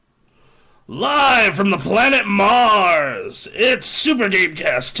Live from the planet Mars, it's Super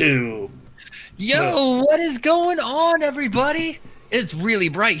Gamecast 2. Yo, what is going on, everybody? It's really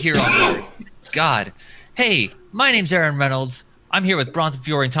bright here on Mars. God. Hey, my name's Aaron Reynolds. I'm here with Bronson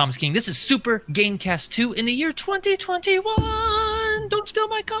Fiore and Thomas King. This is Super Gamecast 2 in the year 2021. Don't spill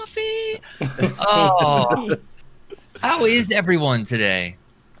my coffee. Oh, how is everyone today?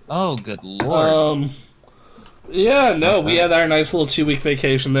 Oh, good lord. We had our nice little 2-week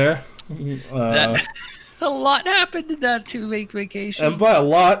vacation there. A lot happened in that 2-week vacation. And by a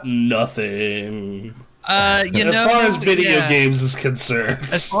lot, nothing. As far as video games is concerned.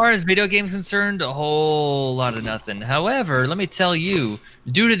 As far as video games concerned, a whole lot of nothing. However, let me tell you,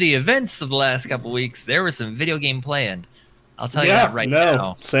 due to the events of the last couple weeks, there was some video game playing. I'll tell you that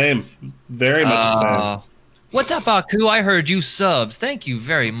now. Same. Very much the same. What's up, Aku? I heard you subs. Thank you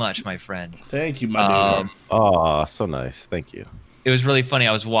very much, my friend. Thank you, my dude. Oh, so nice. Thank you. It was really funny.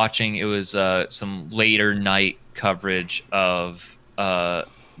 I was watching. It was some later night coverage of the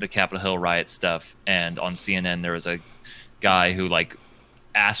Capitol Hill riot stuff, and on CNN there was a guy who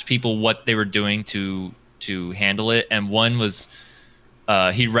asked people what they were doing to handle it, and one was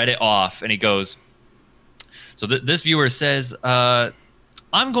he read it off, and he goes, "So this viewer says,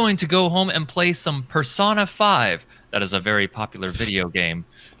 I'm going to go home and play some Persona 5. That is a very popular video game."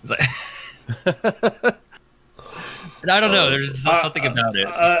 It's like. And I don't know. There's something about it.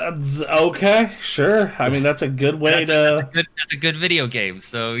 Okay, sure. I mean, that's a good way that's a good video game.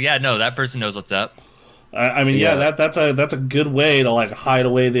 So yeah, no, that person knows what's up. That's a good way to hide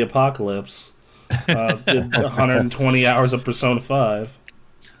away the apocalypse. 120 hours of Persona 5.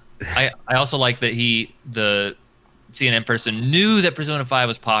 I also like that the CNN person knew that Persona 5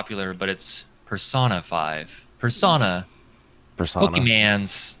 was popular, but it's Persona 5. Persona.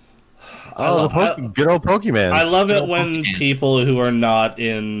 Pokemans. Oh, good old Pokemans. I love it when people who are not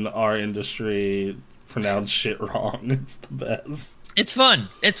in our industry pronounce shit wrong. It's the best. It's fun.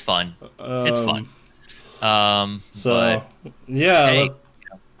 It's fun. It's fun. Want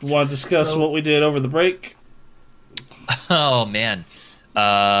to discuss what we did over the break? Oh, man.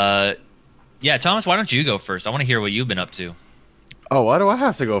 Yeah, Thomas, why don't you go first? I want to hear what you've been up to. Oh, why do I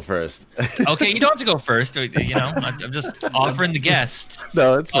have to go first? Okay, you don't have to go first. I'm just offering the guest.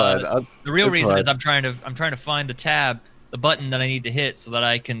 No, it's fine. The real reason is I'm trying to find the button that I need to hit so that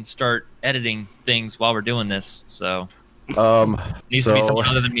I can start editing things while we're doing this. So, needs to be someone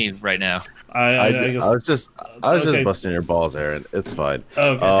other than me right now. I was just busting your balls, Aaron. It's fine.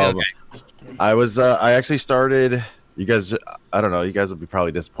 Okay. I actually started. You guys, I don't know. You guys will be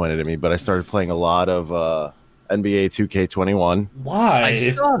probably disappointed in me, but I started playing a lot of NBA 2K21. Why? I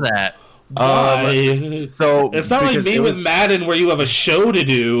saw that. Why? So it's not like me with Madden where you have a show to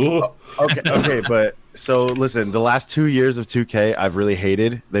do. Okay, but so listen, the last 2 years of 2K I've really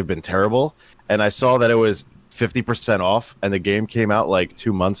hated. They've been terrible, and I saw that it was 50% off, and the game came out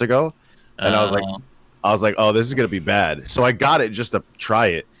 2 months ago, and I was like, oh, this is gonna be bad. So I got it just to try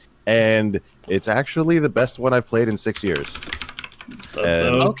it, and it's actually the best one I've played in 6 years.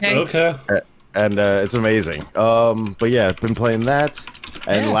 Okay. And it's amazing. But yeah, I've been playing that.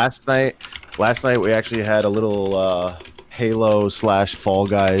 And last night we actually had a little Halo / Fall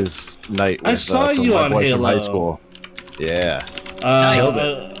Guys night. I saw you on Halo. From high school. Yeah.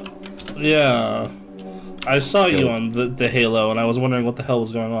 I saw you on the Halo, and I was wondering what the hell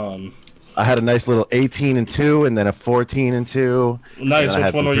was going on. I had a nice little 18-2, and then a 14-2. Nice.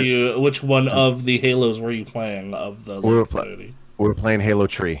 Which one of the Halos were you playing? Of the we were playing Halo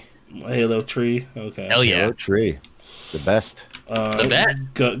Tree. Halo Tree. Okay. Hell yeah. Halo Tree. The best. The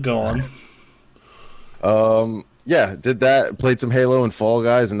best. Go on. Yeah, did that. Played some Halo and Fall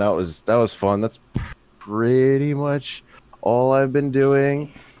Guys, and that was fun. That's pretty much all I've been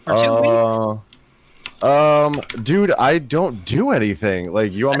doing. For 2 weeks? Dude, I don't do anything.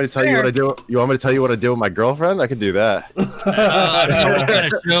 You want me to tell you what I do? You want me to tell you what I do with my girlfriend? I could do that. I don't know what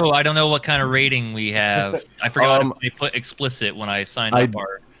kind of show. I don't know what kind of rating we have. I forgot if they put explicit when I signed up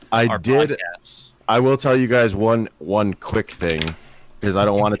our podcasts. I will tell you guys one quick thing, because I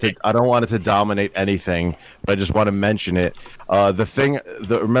don't want it to dominate anything, but I just want to mention it.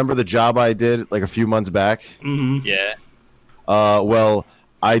 Remember the job I did a few months back? Mm-hmm. Yeah. Well,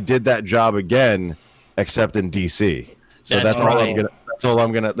 I did that job again, except in DC. So that's all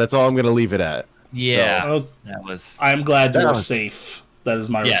I'm gonna leave it at. Yeah. So, that was. I'm glad you were safe. That is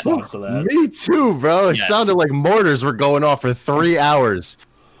my response to that. Me too, bro. It sounded like mortars were going off for 3 hours.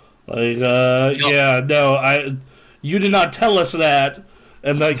 You did not tell us that.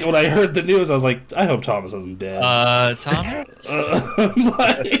 And when I heard the news, I was like, I hope Thomas isn't dead. Thomas?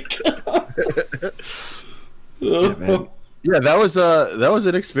 Yeah, Yeah, that was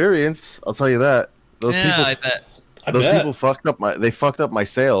an experience. I'll tell you that. Those Yeah, I people, bet. I those bet. people fucked up my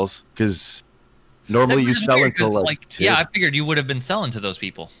sales because normally you That's sell weird, 'cause, until like 2. yeah, I figured you would have been selling to those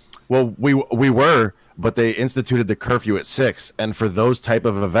people. Well, we were, but they instituted the curfew at 6, and for those type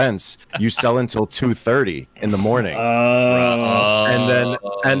of events, you sell until 2:30 in the morning. And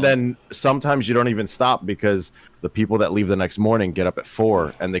then sometimes you don't even stop because the people that leave the next morning get up at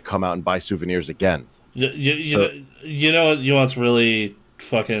 4 and they come out and buy souvenirs again. You know what's really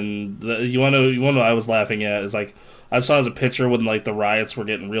fucking you want to what I was laughing at is like I saw as a picture when like the riots were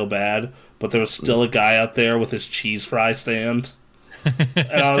getting real bad, but there was still a guy out there with his cheese fry stand,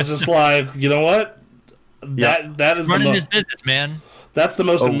 and I was just like, you know what? That is running his business, man. That's the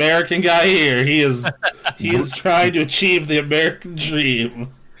most American guy here. He is trying to achieve the American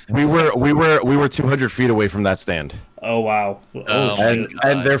dream. We were 200 feet away from that stand. Oh wow! And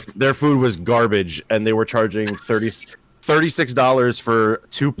their food was garbage, and they were charging $36 for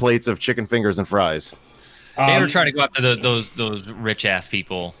 2 plates of chicken fingers and fries. They were trying to go after those rich ass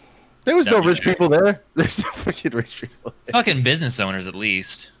people. There was no rich people there. There's no fucking rich people there. Fucking business owners, at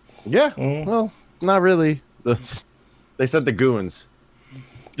least. Yeah, well, not really. They sent the goons.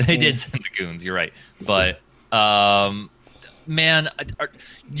 They did send the goons. You're right, but man,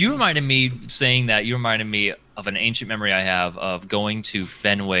 you reminded me saying that. You reminded me of an ancient memory I have of going to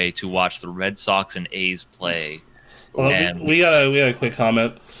Fenway to watch the Red Sox and A's play. Well, we got a quick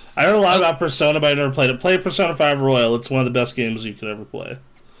comment. I heard a lot about Persona, but I never played it. Play Persona 5 Royal. It's one of the best games you could ever play.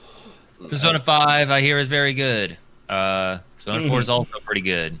 Persona 5, I hear, is very good. Persona 4 is also pretty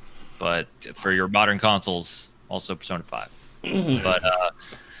good, but for your modern consoles, also Persona 5.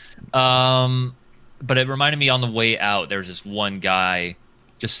 But it reminded me on the way out, there was this one guy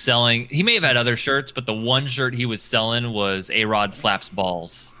just selling. He may have had other shirts, but the one shirt he was selling was A-Rod slaps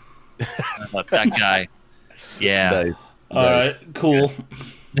balls. That guy. Yeah. Nice. All right, cool.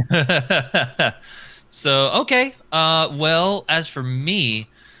 So, okay. Well, as for me,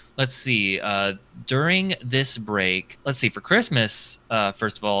 let's see. During this break, let's see. For Christmas,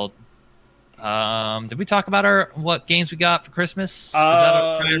 first of all, did we talk about what games we got for Christmas?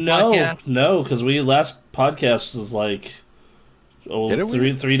 No, because last podcast was like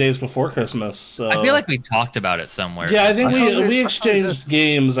three days before Christmas. So. I feel like we talked about it somewhere. Yeah, I think we exchanged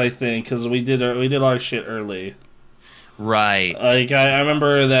games. I think because we did our shit early. Right. Like I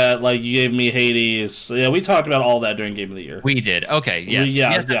remember that. Like you gave me Hades. Yeah, we talked about all that during Game of the Year. We did. Okay. Yes.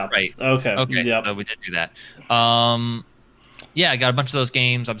 Yes, that's right. Okay. Yeah. We did do that. Yeah, I got a bunch of those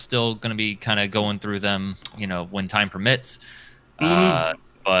games. I'm still going to be kind of going through them, when time permits.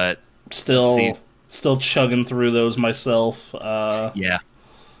 But still chugging through those myself. Yeah.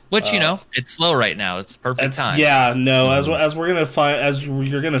 Which, it's slow right now. It's perfect time. Yeah, no, as we're going to find, as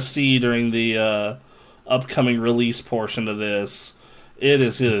you're going to see during the upcoming release portion of this, it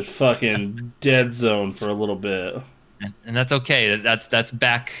is a fucking dead zone for a little bit. And that's okay. That's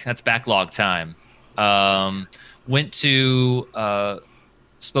backlog time. Went to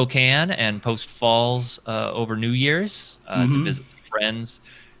Spokane and Post Falls over New Year's to visit some friends.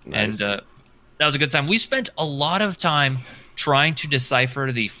 Nice. And that was a good time. We spent a lot of time trying to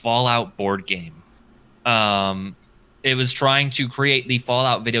decipher the Fallout board game. It was trying to create the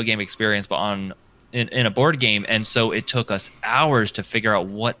Fallout video game experience, but in a board game, and so it took us hours to figure out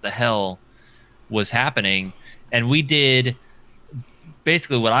what the hell was happening. And we did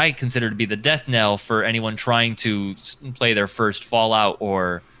basically what I consider to be the death knell for anyone trying to play their first Fallout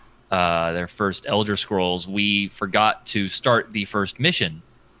or their first Elder Scrolls. We forgot to start the first mission,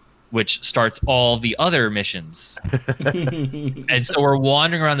 which starts all the other missions. And so we're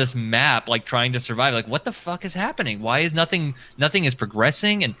wandering around this map, like trying to survive. Like, what the fuck is happening? Why is nothing is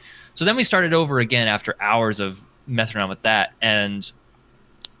progressing? And so then we started over again after hours of messing around with that. And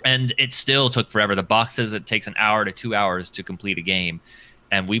it still took forever. The box says it takes an hour to 2 hours to complete a game.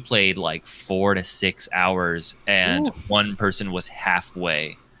 And we played like 4 to 6 hours, and one person was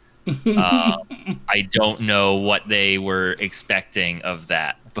halfway. I don't know what they were expecting of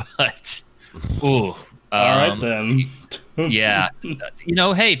that, but all right then. Yeah,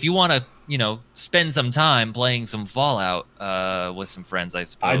 hey, if you want to, spend some time playing some Fallout with some friends, I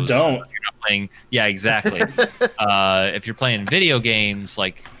suppose. I don't. If you're not playing, yeah, exactly. If you're playing video games,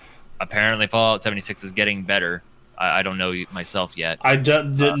 like apparently Fallout 76 is getting better. I don't know myself yet. I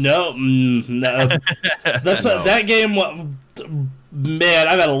don't know. No. That game. Man,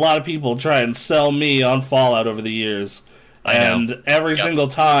 I've had a lot of people try and sell me on Fallout over the years, and every single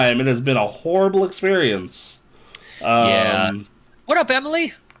time it has been a horrible experience. Yeah. What up,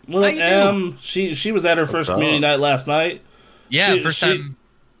 Emily? Well, she was at her first community night last night. Yeah, first time.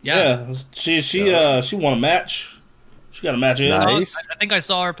 Yeah. She won a match. She got to match it. Nice. I think I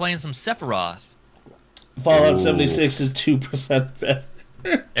saw her playing some Sephiroth. Fallout Ooh. 76 is 2%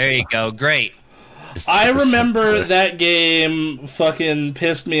 better. There you go. Great. I remember that game fucking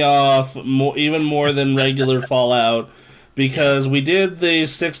pissed me off even more than regular Fallout because we did the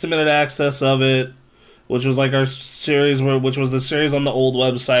 60-minute access of it, which was like our series, which was the series on the old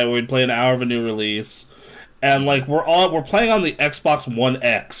website where we'd play an hour of a new release, and like we're playing on the Xbox One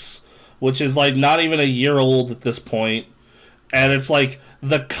X, which is like not even a year old at this point, and it's like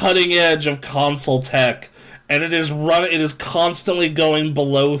the cutting edge of console tech, and it is constantly going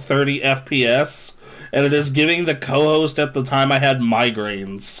below 30 FPS. And it is giving the co-host at the time I had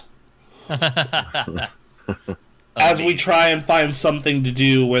migraines. As we try and find something to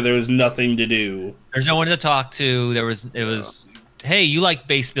do where there is nothing to do. There's no one to talk to. It was hey, you like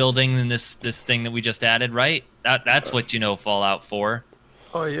base building and this thing that we just added, right? That's what you know Fallout for.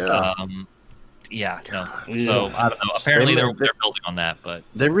 Oh yeah. Yeah, no. So I don't know. Apparently they're building on that, but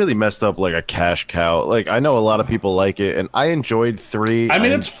They really messed up like a cash cow. Like I know a lot of people like it, and I enjoyed 3. I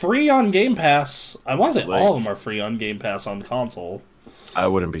mean, it's free on Game Pass. I want to say Like- all of them are free on Game Pass on console. I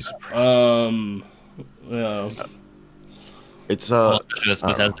wouldn't be surprised. Yeah. It's well, just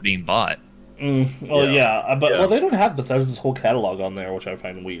Bethesda being bought. Yeah, but Yeah. well, they don't have Bethesda's whole catalog on there, which I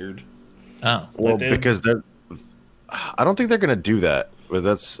find weird. Oh, well they- because they're. I don't think they're gonna do that. But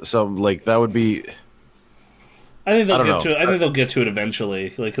that's some like that would be. I think they'll I don't get know. to it. I think they'll get to it eventually,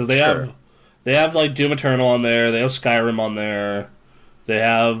 like because they Sure. have like Doom Eternal on there. They have Skyrim on there. They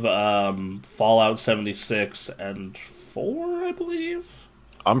have Fallout 76 and 4, I believe.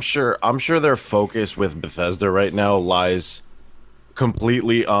 I'm sure their focus with Bethesda right now lies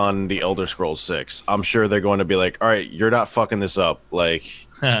completely on the Elder Scrolls 6. I'm sure they're going to be like, all right, you're not fucking this up. Like,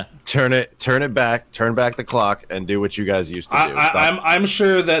 turn it back, turn back the clock, and do what you guys used to do. I'm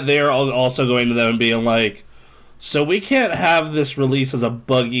sure that they are also going to them and being like, so we can't have this release as a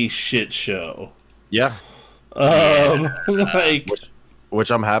buggy shit show. Yeah, Like,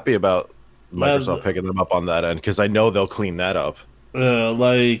 which I'm happy about Microsoft picking them up on that end because I know they'll clean that up.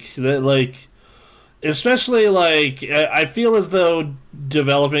 Especially like I feel as though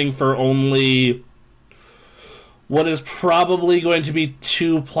developing for only what is probably going to be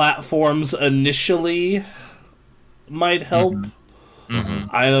 2 platforms initially might help.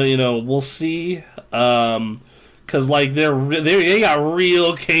 We'll see. Because like they got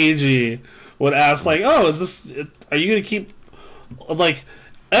real cagey when asked like, oh, are you gonna keep like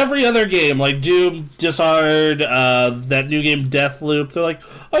every other game like Doom, Dishonored, that new game Deathloop? They're like,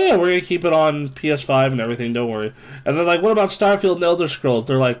 oh yeah, we're gonna keep it on PS5 and everything. Don't worry. And they're like, what about Starfield and Elder Scrolls?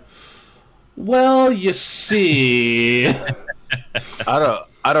 They're like, well, you see.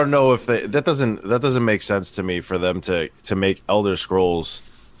 I don't know if that doesn't make sense to me for them to make Elder Scrolls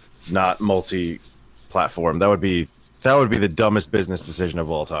not multi-platform. That would be the dumbest business decision of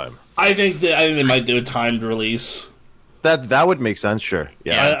all time. I think they might do a timed release. That would make sense, sure.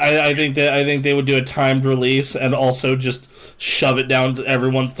 Yeah. I think they would do a timed release and also just shove it down to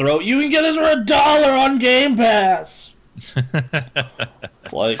everyone's throat. You can get this for $1 on Game Pass. It's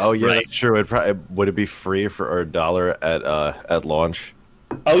like, Oh yeah, Right. that's true. Would it be free for $1 at launch?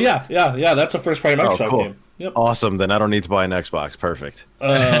 oh yeah. That's a first party Microsoft cool. game. Yep. Awesome. Then I don't need to buy an Xbox. Perfect.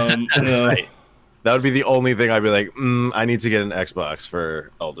 Right. That would be the only thing I'd be like, I need to get an Xbox for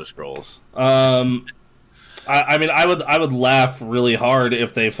Elder Scrolls. I mean, I would laugh really hard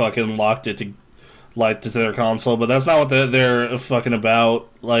if they fucking locked it to their console, but that's not what they're fucking about.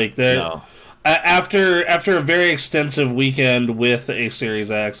 Like No. after a very extensive weekend with a Series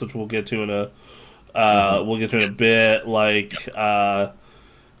X, which we'll get to in a bit. Like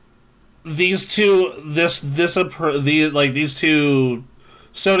these two, these two,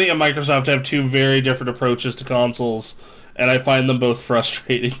 Sony and Microsoft have 2 very different approaches to consoles, and I find them both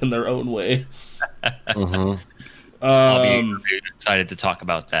frustrating in their own ways. I'll be excited to talk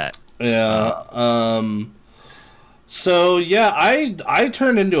about that. Yeah. So yeah, I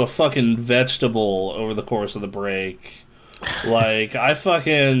turned into a fucking vegetable over the course of the break. Like I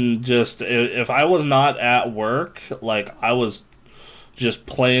fucking just if I was not at work, like I was just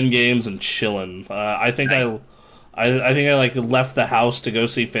playing games and chilling. I think Nice. I think I like left the house to go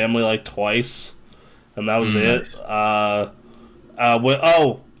see family like twice, and that was it.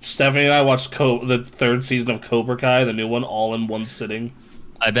 Stephanie and I watched the 3rd season of Cobra Kai, the new one, all in one sitting.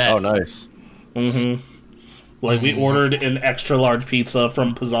 I bet. Oh, nice. Like we ordered an extra large pizza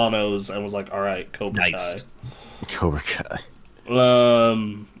from Pisano's and was like, all right, Cobra Nice. Cobra Kai.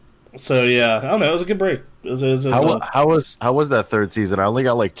 Kai. So yeah, I don't know. It was a good break. It was How was that 3rd season? I only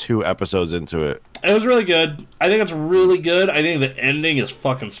got like 2 episodes into it. really good. I think it's really good. I think the ending is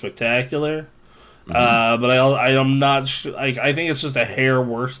fucking spectacular. But I am not sure. Like, I think it's just a hair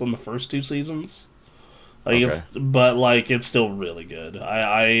worse than the first 2 seasons. Like but like it's still really good.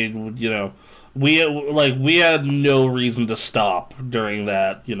 We had no reason to stop during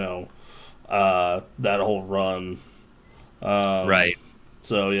that that whole run. Right.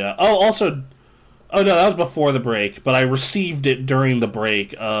 So yeah. Oh no, that was before the break. But I received it during the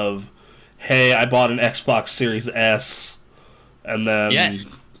break of, hey, I bought an Xbox Series S, and then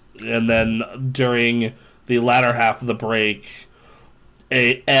and then during the latter half of the break,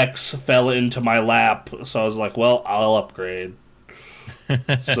 a X fell into my lap, so I was like, well, I'll upgrade.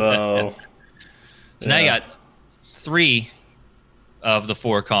 So now you got 3 of the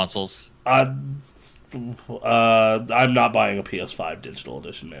 4 consoles. I'm not buying a PS5 digital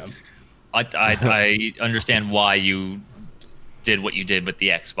edition, man. I understand why you did what you did with the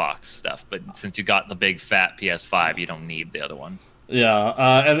Xbox stuff, but since you got the big fat PS5, you don't need the other one.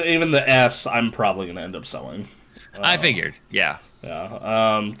 Yeah, and even the S, I'm probably going to end up selling. I figured, yeah.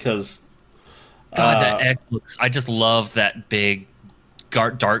 Yeah, because... God, that X looks... I just love that big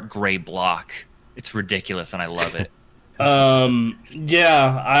dark gray block. It's ridiculous, and I love it.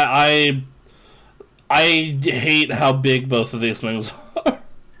 Yeah, I hate how big both of these things are.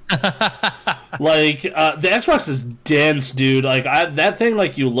 Like, the Xbox is dense, dude. Like, that thing,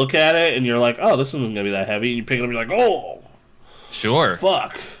 like, you look at it, and you're like, oh, this isn't going to be that heavy. And you pick it up, and you're like, oh! Sure.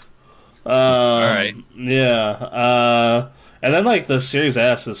 Fuck. All right. Yeah. And then, like, the Series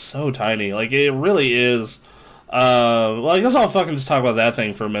S is so tiny. Like, it really is. Well, I guess I'll fucking just talk about that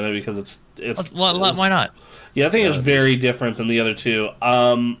thing for a minute because it's why not? Yeah, I think it's very different than the other two.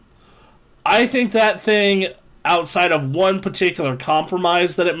 I think that thing, outside of one particular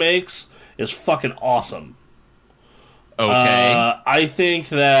compromise that it makes, is fucking awesome. Okay. I think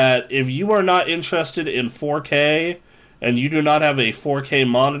that if you are not interested in 4K and you do not have a 4K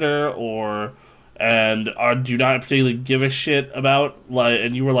monitor do not particularly give a shit about, like,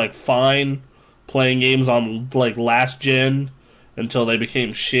 and you were like fine playing games on like last gen until they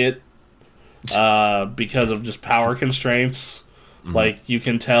became shit because of just power constraints. Like, you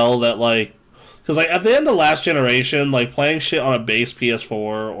can tell that, like, because like at the end of last generation, like playing shit on a base PS4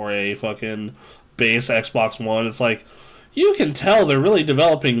 or a fucking base Xbox One, it's like you can tell they're really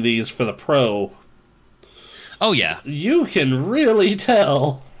developing these for the Pro. Oh yeah, you can really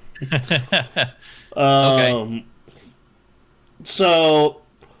tell. Okay. So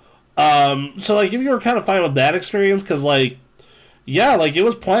like, if you were kind of fine with that experience, because like, yeah, like it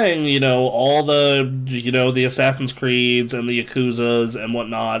was playing, all the, the Assassin's Creeds and the Yakuzas and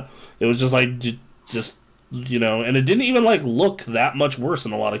whatnot. It was just like, and it didn't even like look that much worse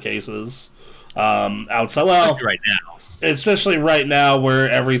in a lot of cases. Outside, well, right now, especially right now where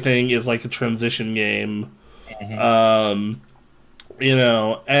everything is like a transition game. And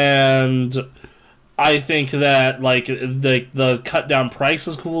I think that like the cut down price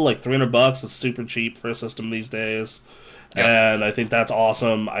is cool. Like $300 is super cheap for a system these days. Yep. And I think that's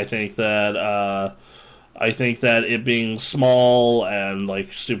awesome. I think that it being small and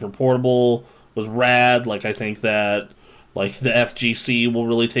like super portable was rad. Like, I think that like the FGC will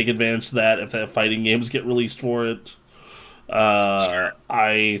really take advantage of that if fighting games get released for it. Sure.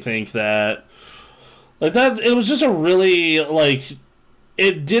 I think that like that it was just a really like,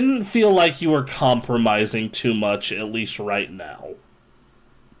 it didn't feel like you were compromising too much, at least right now.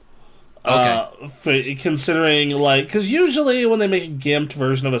 Okay. Considering, like, because usually when they make a gimped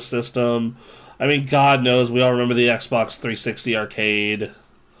version of a system, I mean, God knows, we all remember the Xbox 360 arcade.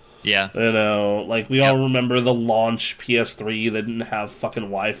 Yeah. Like, we all remember the launch PS3 that didn't have fucking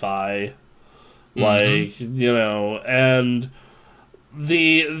Wi-Fi. Like, and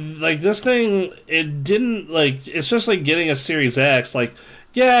this thing, it didn't, like, especially getting a Series X, like,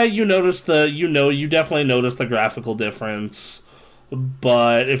 yeah, you definitely notice the graphical difference.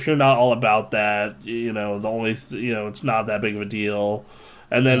 But if you're not all about that, it's not that big of a deal.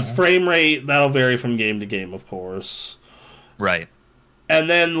 And then frame rate, that'll vary from game to game, of course. Right. And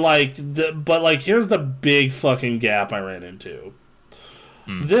then, here's the big fucking gap I ran into.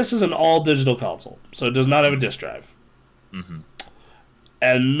 This is an all-digital console, so it does not have a disk drive.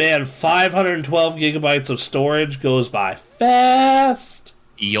 And, man, 512 gigabytes of storage goes by fast.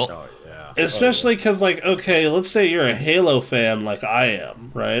 Yup. Oh, yeah. Especially because, like, okay, let's say you're a Halo fan like I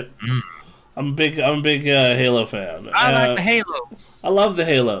am, right? I'm a big Halo fan. I like the Halo. I love the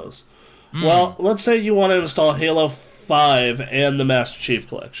Halos. Well, let's say you want to install Halo 5 and the Master Chief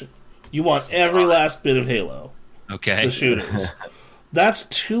Collection. You want every last bit of Halo. Okay. The shooters. That's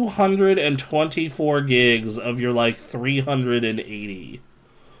 224 gigs of your, like, 380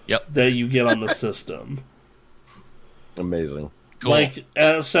 Yep. that you get on the system. Amazing. Cool. Like,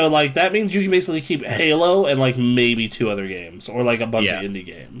 so like that means you can basically keep Halo and like maybe 2 other games or like a bunch of indie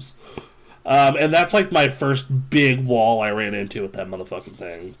games. And that's like my first big wall I ran into with that motherfucking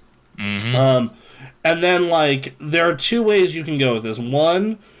thing. Mm-hmm. And then like there are 2 ways you can go with this.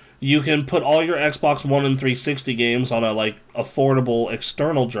 One, you can put all your Xbox One and 360 games on a like affordable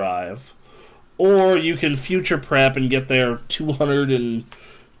external drive, or you can future prep and get their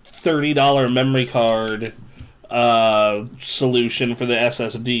 $230 memory card solution for the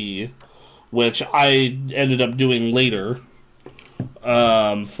SSD, which I ended up doing later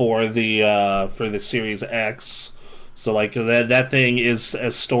for the Series X. So like that thing is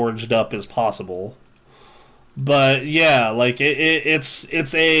as storaged up as possible. But yeah, like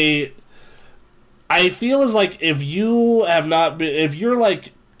it's a. I feel as like if you have not been, if you're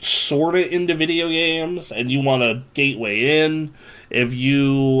like sorta into video games and you want a gateway in, if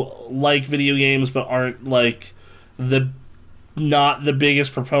you like video games but aren't like not the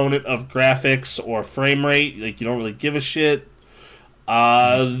biggest proponent of graphics or frame rate, like you don't really give a shit,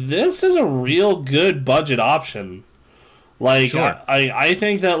 this is a real good budget option. Like, sure. I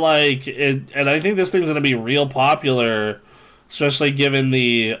think that, like, and I think this thing's going to be real popular, especially given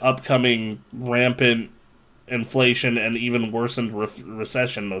the upcoming rampant inflation and even worsened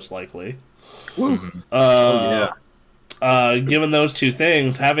recession, most likely. Given those 2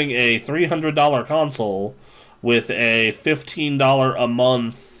 things, having a $300 console with a $15 a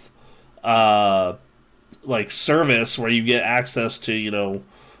month, like, service where you get access to, you know,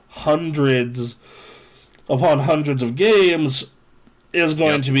 hundreds upon hundreds of games is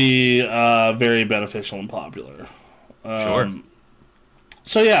going to be very beneficial and popular. Sure.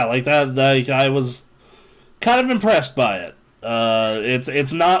 So yeah, like that, like I was kind of impressed by it.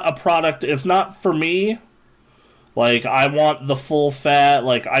 It's not a product. It's not for me. Like I want the full fat.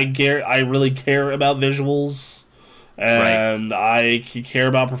 Like I really care about visuals, and I care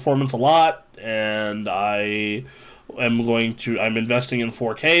about performance a lot. And I'm investing in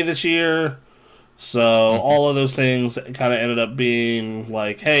 4K this year. So all of those things kind of ended up being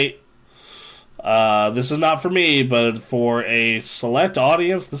like, hey, this is not for me, but for a select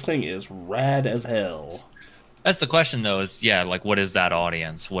audience, this thing is rad as hell. That's the question, though. Is like, what is that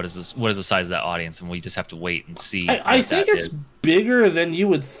audience? What is this? What is the size of that audience? And we just have to wait and see. I think it's bigger than you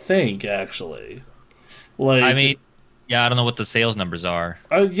would think, actually. Like, I mean, I don't know what the sales numbers are.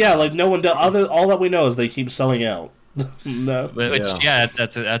 Like no one does. All that we know is they keep selling out. No. Which,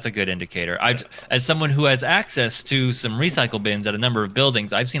 that's a good indicator. As someone who has access to some recycle bins at a number of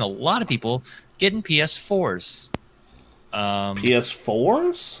buildings, I've seen a lot of people getting PS4s.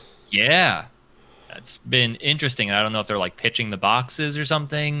 PS4s? Yeah, that's been interesting. I don't know if they're like pitching the boxes or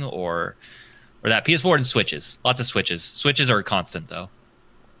something, or that PS4 and Switches. Lots of Switches. Switches are constant though.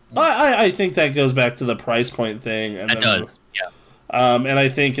 I think that goes back to the price point thing. And that does. Yeah. And I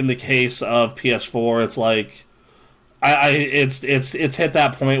think in the case of PS4, it's like. It's hit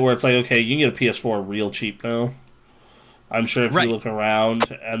that point where it's like, okay, you can get a PS4 real cheap now. I'm sure if you look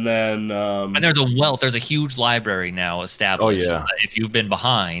around, and then and there's a huge library now established. Oh yeah. If you've been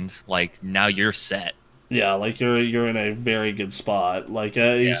behind, like now you're set. Yeah, like you're in a very good spot. Like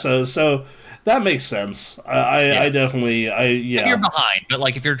so that makes sense. I definitely If you're behind, but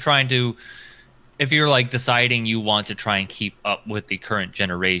like if you're like deciding you want to try and keep up with the current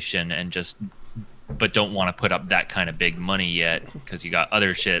generation and but don't want to put up that kind of big money yet because you got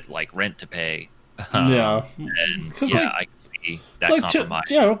other shit like rent to pay. And I can see that compromise.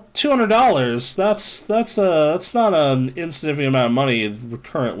 $200. That's not an insignificant amount of money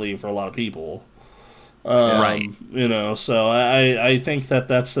currently for a lot of people. You know, so I think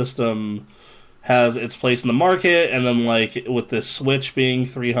that system has its place in the market, and then like with this Switch being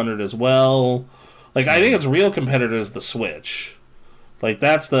 $300 as well, like I think its real competitor is the Switch. Like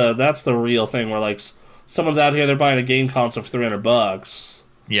that's the real thing where like someone's out here, they're buying a game console for $300.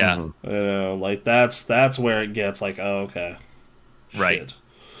 Yeah, you know, like that's where it gets like, oh, okay, right.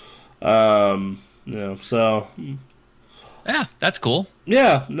 You know, so yeah, that's cool.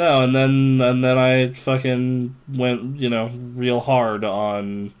 Yeah, no, and then I fucking went, you know, real hard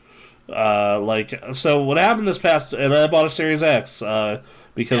on like, so what happened this past, and I bought a Series X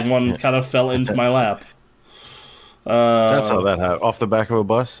because one kind of fell into my lap. That's how that happened. Off the back of a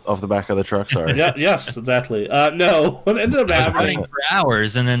bus? Off the back of the truck, sorry. Yeah, yes, exactly. No, what ended up happening... running for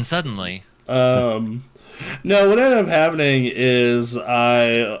hours, and then suddenly... No, what ended up happening is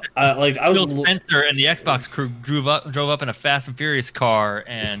I was... Phil Spencer and the Xbox crew drove up in a Fast and Furious car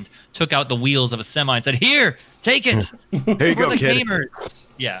and took out the wheels of a semi and said, "Here, take it! Here you go, the kid." gamers!"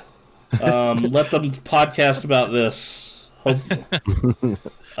 Yeah. Let them podcast about this. Hopefully. Get the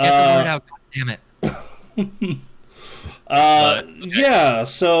word out, God damn it. Yeah.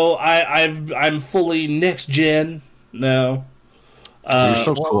 So I'm fully next gen now. You're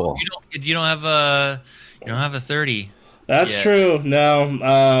so cool. You don't have a 30. That's yet, true. No.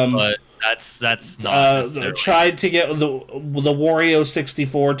 but that's not necessarily. Tried to get the Wario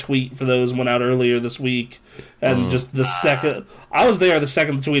 64 tweet for those went out earlier this week, and just the second I was there, the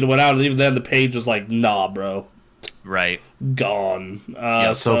second the tweet went out, and even then the page was like, "Nah, bro, Right. gone."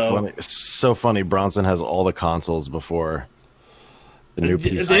 So funny. So funny. Bronson has all the consoles before the new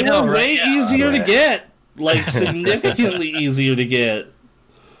PC. They know, were right? way Yeah. easier to get, like significantly easier to get.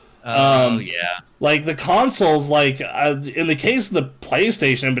 Yeah. Like the consoles, like in the case of the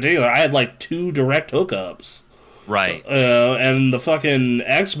PlayStation in particular, I had like 2 direct hookups. Right. And the fucking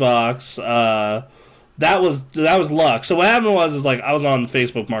Xbox, that was luck. So what happened was like I was on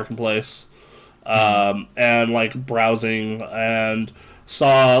Facebook Marketplace, and like browsing and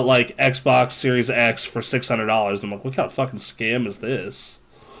saw like Xbox Series X for $600. I'm like, what kind of fucking scam is this?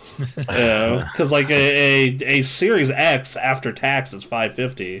 Because like a Series X after tax is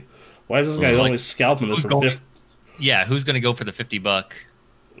 $550. Why is this guy only scalping this for 50? Yeah, who's gonna go for the $50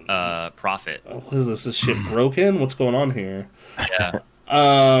 profit? What is this? Is shit broken? What's going on here? Yeah.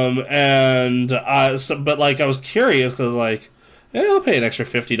 But like I was curious because like, yeah, I'll pay an extra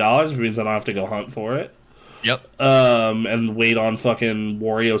 $50. It means I don't have to go hunt for it. Yep. And wait on fucking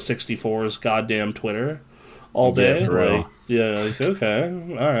Wario 64's goddamn Twitter all day. Yeah, for real. Like, yeah, like, okay,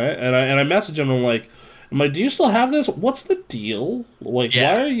 all right. And I message him. I'm like, do you still have this? What's the deal? Like,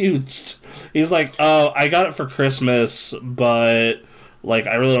 Yeah. why are you? He's like, oh, I got it for Christmas, but like,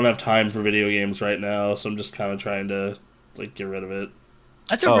 I really don't have time for video games right now, so I'm just kind of trying to like get rid of it.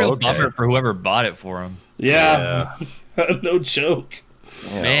 That's a real bummer for whoever bought it for him. Yeah. No joke.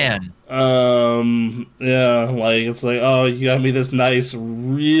 Man. Yeah, like it's like, oh, you got me this nice,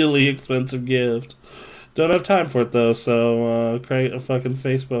 really expensive gift. Don't have time for it though, so create a fucking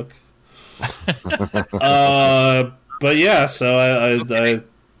Facebook. But yeah, so I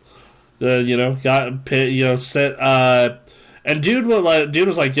got set. And dude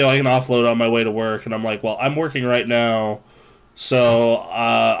was like, yo, I can offload on my way to work, and I'm like, well, I'm working right now, so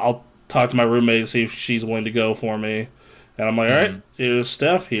I'll talk to my roommate and see if she's willing to go for me. And I'm like, all right, here's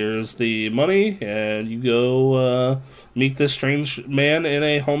Steph, here's the money, and you go meet this strange man in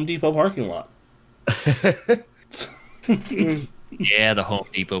a Home Depot parking lot. Yeah, the Home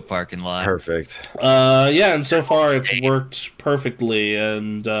Depot parking lot. Perfect. Yeah, and so far it's worked perfectly,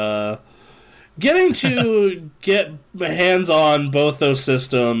 and getting to get hands on both those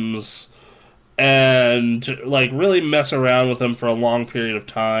systems and like really mess around with them for a long period of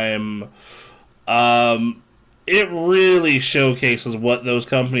time, it really showcases what those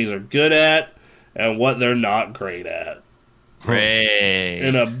companies are good at and what they're not great at. Great.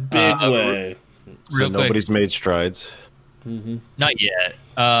 In a big way. So Real quick. nobody's made strides. Not yet.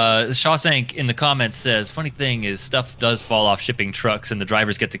 Shawshank in the comments says, funny thing is stuff does fall off shipping trucks and the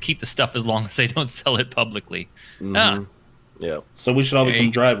drivers get to keep the stuff as long as they don't sell it publicly. Yeah. So we should all become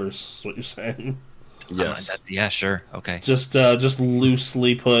Hey. drivers, is what you're saying. Yes. Yeah, sure. Okay. Just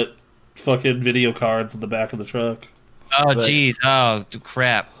loosely put fucking video cards in the back of the truck. Oh, jeez. Oh,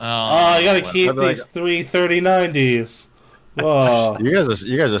 crap. Oh, I gotta keep I'd be like- these 33090s. Oh. You guys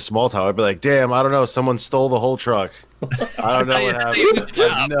are small town. I'd be like, damn, I don't know. Someone stole the whole truck. I don't know what happened.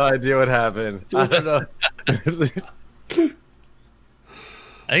 I have no idea what happened. I don't know. I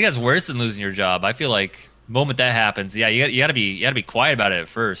think that's worse than losing your job. I feel like the moment that happens, yeah, you gotta be quiet about it at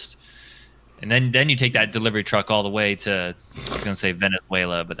first, and then you take that delivery truck all the way to, I was gonna say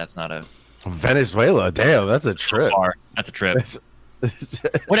Venezuela, but that's not a Venezuela. Damn, that's a trip. bar. That's a trip.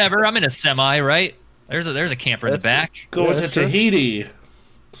 Whatever. I'm in a semi, right? There's a camper in the back. Going to that's true. Tahiti.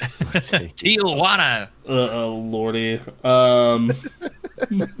 Tijuana. Lordy.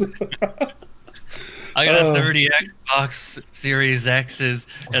 I got 30 Xbox Series X's,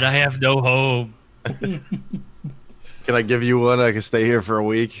 and I have no home. Can I give you one? I can stay here for a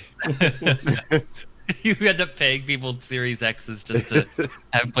week. You end up paying people Series X's just to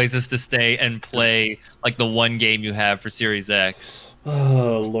have places to stay and play like the one game you have for Series X.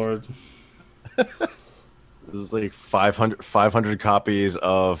 Oh, Lord. This is like 500 copies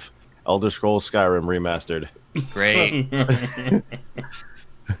of Elder Scrolls Skyrim remastered. Great.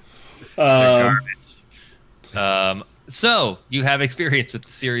 So you have experience with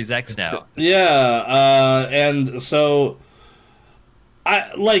the Series X now. Yeah, and so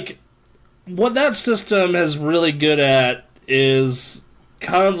I like what that system is really good at is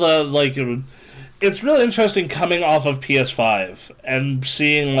kind of the like it's really interesting coming off of PS5 and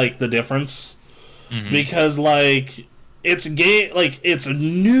seeing like the difference because like its game, like its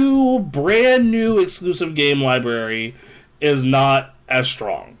new, brand new exclusive game library, is not as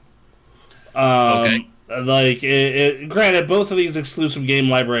strong. Okay. Like granted, both of these exclusive game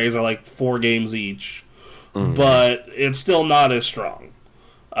libraries are like 4 games each, but it's still not as strong.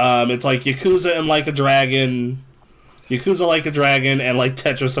 It's like Yakuza and Like a Dragon, and like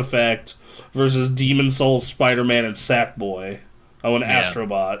Tetris Effect versus Demon Souls, Spider-Man, and Sackboy. Oh, and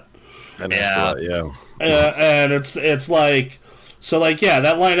Astrobot. And Yeah. And it's like, so like, yeah,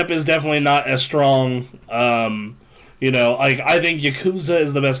 that lineup is definitely not as strong. You know, like, I think Yakuza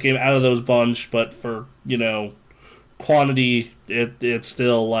is the best game out of those bunch, but for, you know, quantity, it's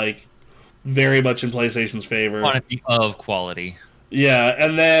still like very much in PlayStation's favor. Quantity of quality. Yeah,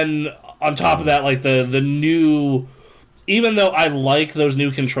 and then on top of that, like the new, even though I like those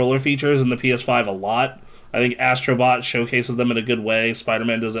new controller features in the PS5 a lot, I think Astrobot showcases them in a good way.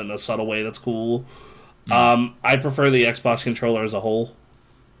 Spider-Man does it in a subtle way that's cool. I prefer the Xbox controller as a whole.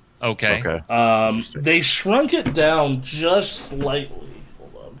 Okay. They shrunk it down just slightly.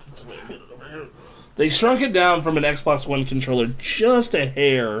 Hold on, let's get it over here. They shrunk it down from an Xbox One controller just a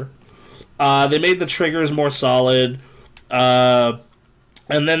hair. They made the triggers more solid. And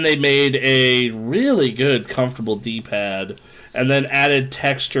then they made a really good, comfortable D-pad, and then added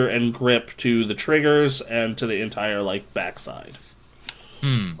texture and grip to the triggers and to the entire like backside.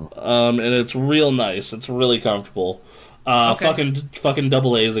 And it's real nice. It's really comfortable. Fucking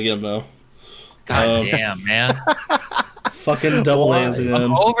double A's again though. God damn, man. Fucking double A's again.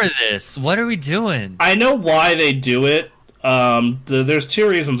 I'm over this. What are we doing? I know why they do it. There's 2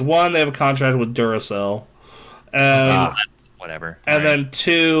 reasons. One, they have a contract with Duracell. That's whatever. And then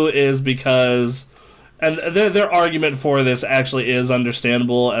 2 is because, and their argument for this actually is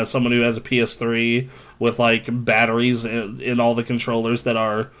understandable as someone who has a PS3 with like batteries in all the controllers that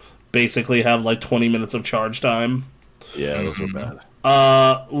are basically have like 20 minutes of charge time. Yeah, those are bad.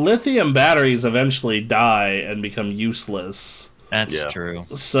 Lithium batteries eventually die and become useless. That's true.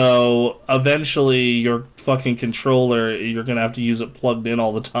 So eventually your fucking controller, you're going to have to use it plugged in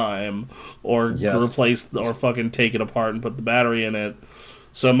all the time or replace or fucking take it apart and put the battery in it.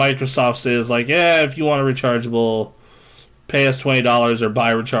 So Microsoft says like, yeah, if you want a rechargeable, pay us $20 or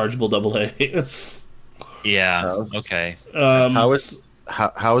buy rechargeable AA. Yeah. Okay. How is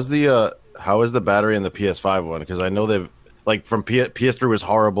the battery in the PS5 one? Because I know they've like from PS3 was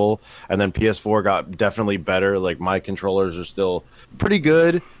horrible, and then PS4 got definitely better. Like my controllers are still pretty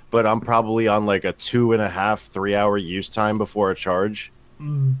good, but I'm probably on like a 2.5-3 hour use time before a charge.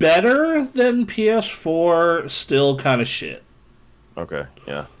 Better than PS4, still kind of shit. Okay,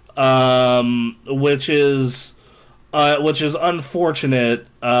 yeah. Which is unfortunate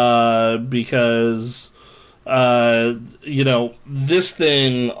because you know, this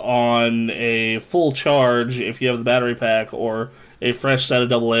thing on a full charge, if you have the battery pack or a fresh set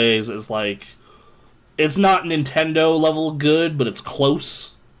of AA's, is like, it's not Nintendo level good, but it's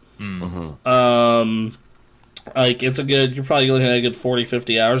close. Like it's you're probably looking at a good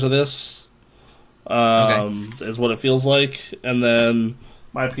 40-50 hours of this. Is what it feels like. And then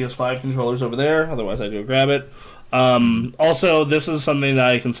my PS5 controller's over there, otherwise I'd go grab it. Also, this is something that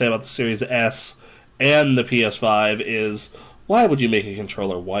I can say about the Series S and the PS5 is, why would you make a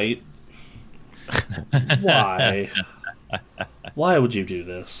controller white? Why? Why would you do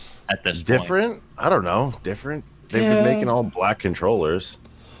this? At this different? point. I don't know. Different. They've been making all black controllers.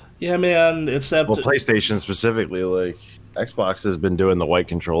 Yeah, man. Except PlayStation specifically, like Xbox has been doing the white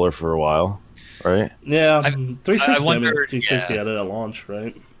controller for a while, right? Yeah, 360. I wonder, 360 had it at launch,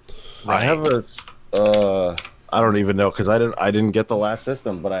 right? I have a. I don't even know because I didn't get the last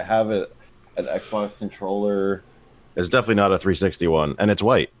system, but I have it. An Xbox controller. It's definitely not a 360 one, and it's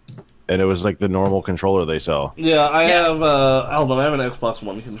white. And it was like the normal controller they sell. Yeah, I have. Hold on, I have an Xbox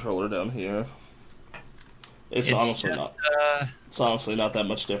One controller down here. It's honestly not. It's honestly not that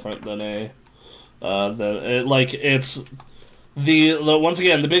much different than it's the once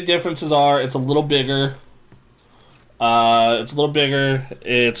again the big differences are it's a little bigger.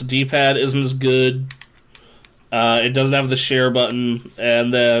 Its D-pad isn't as good. It doesn't have the share button,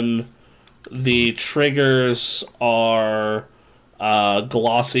 and then the triggers are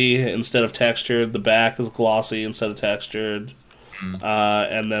glossy instead of textured. The back is glossy instead of textured.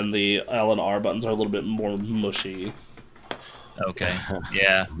 And then the L and R buttons are a little bit more mushy. Okay.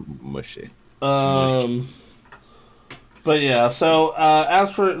 Yeah. Mushy. But yeah, so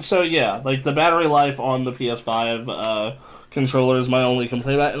like the battery life on the PS5 controller is my only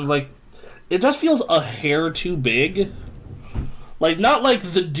complaint about it. And like, it just feels a hair too big. Like, not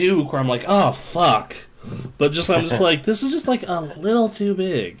like the Duke where I'm like, oh fuck, but I'm just like, this is just like a little too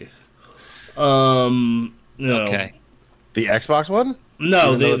big. You know. Okay. The Xbox one?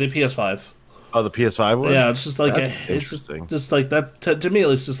 No, Even though the PS5. Oh, the PS5 one? Yeah, it's just like That's it's interesting. just like that to me.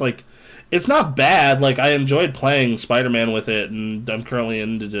 It's just like it's not bad. Like I enjoyed playing Spider-Man with it, and I'm currently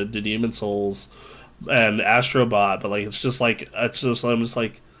into the Demon Souls and Astrobot. But like it's just like I'm just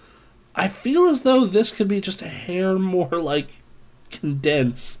like I feel as though this could be just a hair more like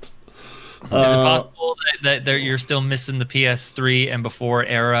condensed. Is it possible that you're still missing the PS3 and before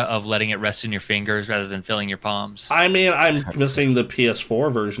era of letting it rest in your fingers rather than filling your palms? I mean, I'm missing the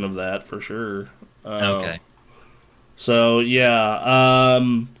PS4 version of that for sure. Okay. So yeah,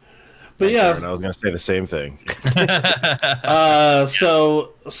 but Thanks, yeah, Aaron. I was gonna say the same thing.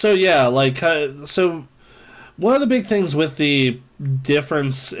 so yeah, like so one of the big things with the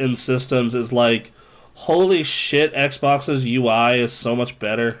difference in systems is like, holy shit, Xbox's UI is so much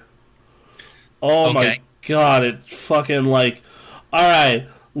better. Oh my god, it fucking like, all right.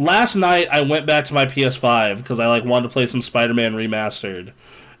 Last night I went back to my PS5 because I like wanted to play some Spider-Man Remastered,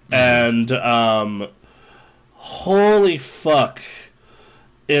 and holy fuck,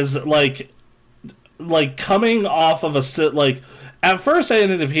 is like coming off of a sit like. At first, I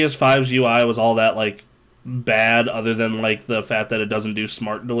didn't think the PS5's UI was all that like bad, other than like the fact that it doesn't do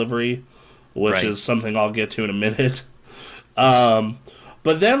smart delivery, which is something I'll get to in a minute.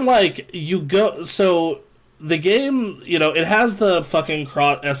 But then, like, you go... So, the game, you know, it has the fucking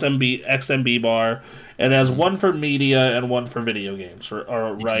XMB bar. It has one for media and one for video games,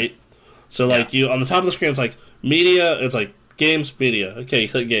 right? So, like, you... On the top of the screen, it's like, media, it's like, games, media. Okay, you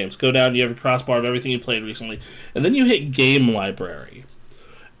click games. Go down, you have a crossbar of everything you played recently. And then you hit game library.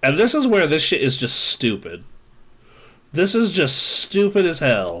 And this is where this shit is just stupid. This is just stupid as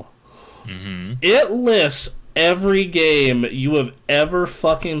hell. Mm-hmm. It lists every game you have ever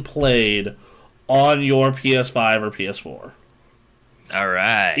fucking played on your PS5 or PS4. All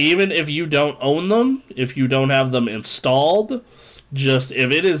right. Even if you don't own them, if you don't have them installed, just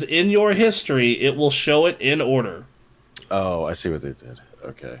if it is in your history, it will show it in order. Oh, I see what they did.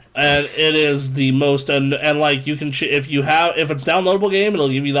 Okay. And it is the most and like you can if it's a downloadable game, it'll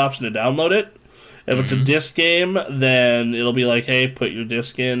give you the option to download it. If it's a disc game, then it'll be like, hey, put your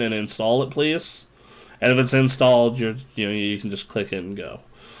disc in and install it, please. And if it's installed, you can just click it and go.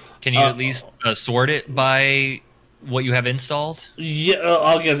 Can you at least sort it by what you have installed? Yeah,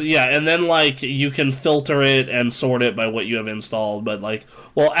 I'll get and then like you can filter it and sort it by what you have installed. But like,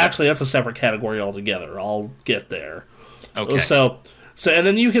 well, actually, that's a separate category altogether. I'll get there. Okay. So and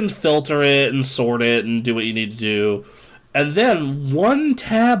then you can filter it and sort it and do what you need to do, and then one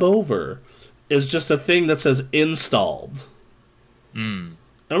tab over is just a thing that says installed. Hmm.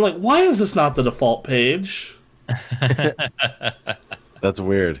 And I'm like, why is this not the default page? That's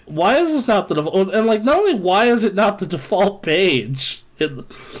weird. Why is this not the default? And like, not only why is it not the default page,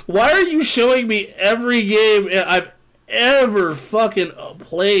 why are you showing me every game I've ever fucking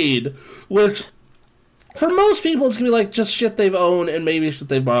played? Which, for most people, it's gonna be like just shit they've owned and maybe shit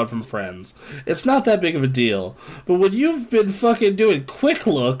they've borrowed from friends. It's not that big of a deal. But when you've been fucking doing quick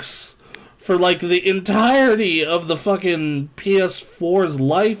looks for like the entirety of the fucking PS4's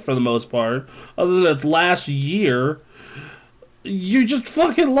life for the most part, other than its last year, you just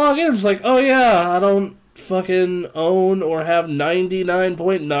fucking log in. It's like, oh yeah, I don't fucking own or have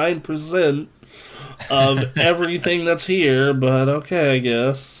 99.9% of everything that's here, but okay, I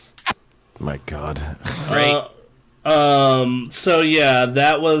guess. My God. Right. So yeah,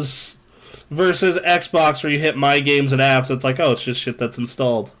 that was versus Xbox where you hit My Games and Apps. It's like, oh, it's just shit that's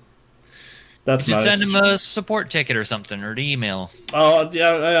installed. That's you should nice. send him a support ticket or something, or an email. Oh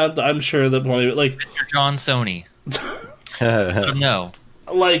yeah, I'm sure that like Mr. John Sony. No.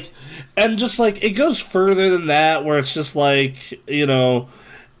 Like, and just like it goes further than that, where it's just like, you know,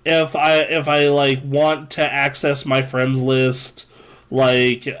 if I like want to access my friends list,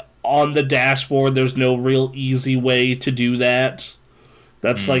 like on the dashboard, there's no real easy way to do that.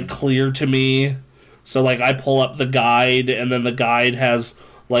 That's like clear to me. So like I pull up the guide, and then the guide has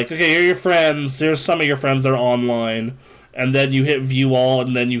like, okay, here are your friends. Here's some of your friends that are online, and then you hit view all,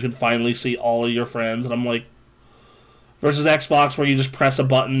 and then you can finally see all of your friends. And I'm like, versus Xbox where you just press a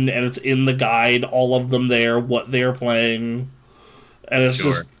button and it's in the guide, all of them there, what they're playing, and it's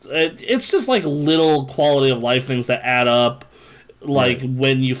it's just like little quality of life things that add up, like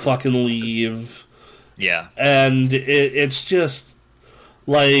when you fucking leave. Yeah. And it's just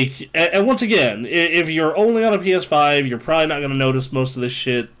like, and once again, if you're only on a PS5, you're probably not going to notice most of this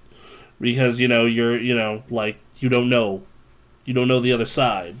shit because, you know, like, you don't know the other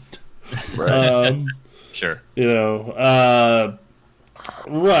side. Right. Sure. You know,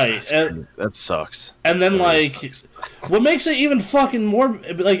 Right. That sucks. And then, That really like, sucks. what makes it even fucking more,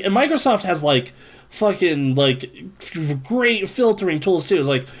 like, and Microsoft has, like, fucking, like, great filtering tools, too. It's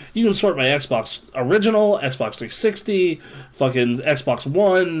like, you can sort by Xbox Original, Xbox 360, fucking Xbox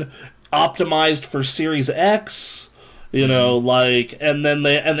One, optimized for Series X, you know, like, and then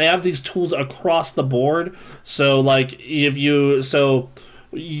they have these tools across the board. So, like, in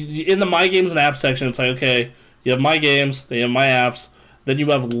the My Games and Apps section, it's like, okay, you have My Games, then you have My Apps, then you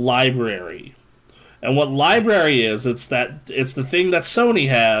have Library. And what Library is, it's the thing that Sony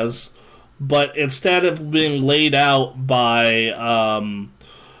has, but instead of being laid out by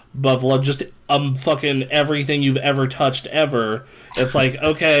just fucking everything you've ever touched ever, it's like,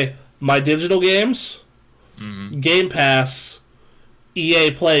 okay, my digital games, Game Pass,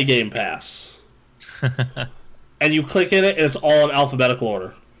 EA Play Game Pass. And you click in it, and it's all in alphabetical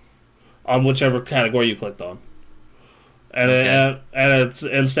order on whichever category you clicked on. And, Okay. and it's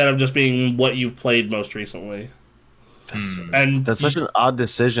instead of just being what you've played most recently. That's such an odd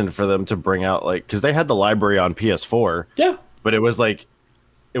decision for them to bring out, like, because they had the library on PS4, Yeah. but it was like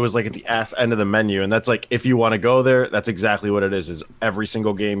at the ass end of the menu, and that's like, if you want to go there, that's exactly what it is every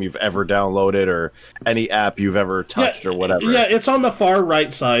single game you've ever downloaded or any app you've ever touched or whatever. Yeah, it's on the far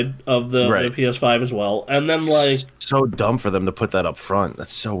right side of the Right. PS5 as well. And then, like, So dumb for them to put that up front.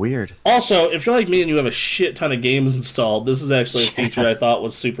 That's so weird. also, if you're like me and you have a shit ton of games installed, this is actually a feature I thought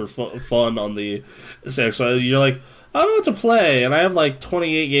was super fun on the Series. So you're like, I don't know what to play, and I have like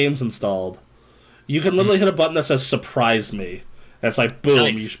 28 games installed. You can literally hit a button that says "Surprise Me." And it's like, boom,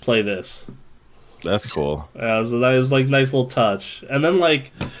 Nice. you should play this. That's cool. So that was like nice little touch. And then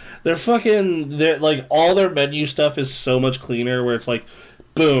like they're like all their menu stuff is so much cleaner. Where it's like,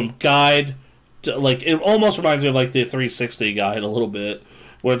 boom, guide. Like it almost reminds me of like the 360 guide a little bit,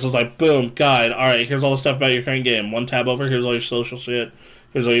 where it's just like, boom, guide. All right, here's all the stuff about your current game. One tab over. Here's all your social shit.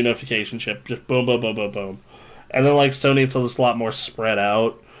 Here's all your notification shit. Just boom, boom, boom, boom, boom. And then like Sony, it's just a lot more spread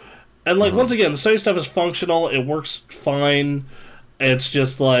out. And like once again, the Sony stuff is functional. It works fine. It's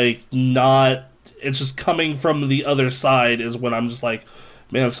just like not. It's just coming from the other side is when I'm just like,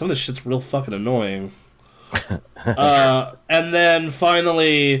 man, some of this shit's real fucking annoying. And then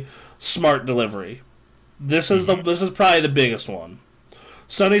finally, smart delivery. This is probably the biggest one.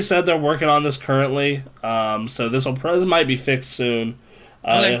 Sony said they're working on this currently, so this might be fixed soon.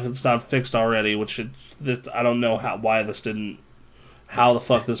 Okay. If it's not fixed already, I don't know how the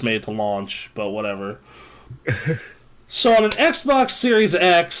fuck this made it to launch, but whatever. So on an Xbox Series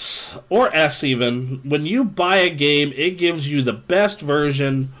X or S even, when you buy a game, it gives you the best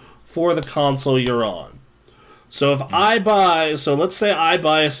version for the console you're on. So let's say I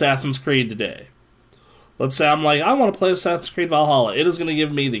buy Assassin's Creed today. Let's say I'm like, I want to play Assassin's Creed Valhalla. It is going to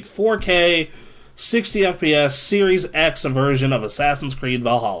give me the 4K, 60 FPS Series X version of Assassin's Creed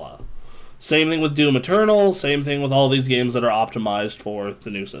Valhalla. Same thing with Doom Eternal, same thing with all these games that are optimized for the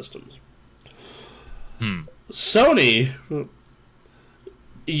new systems. Sony,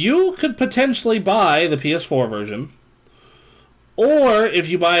 you could potentially buy the PS4 version, or if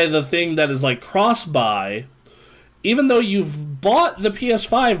you buy the thing that is like cross-buy, even though you've bought the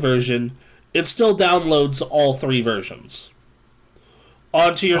PS5 version, it still downloads all three versions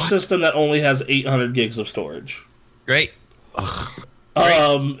onto your system that only has 800 gigs of storage. Great.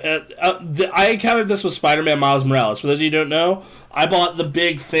 I encountered this with Spider-Man Miles Morales. For those of you who don't know, I bought the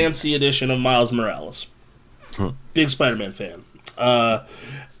big fancy edition of Miles Morales. Big Spider-Man fan.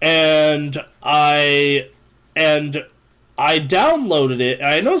 And I downloaded it, and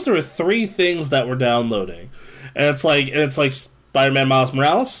I noticed there were three things that were downloading. And it's like Spider-Man Miles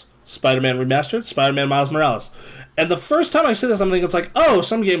Morales, Spider-Man Remastered, Spider-Man Miles Morales. And the first time I see this, I'm thinking it's like, oh,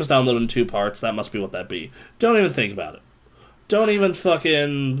 some games download in 2 parts. That must be what that be. Don't even think about it. Don't even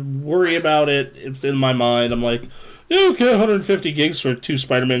fucking worry about it. It's in my mind. I'm like, yeah, okay, 150 gigs for 2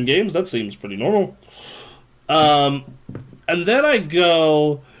 Spider-Man games. That seems pretty normal. And then I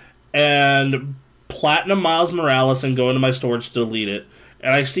go and platinum Miles Morales and go into my storage to delete it.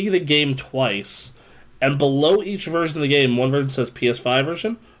 And I see the game twice. And below each version of the game, one version says PS5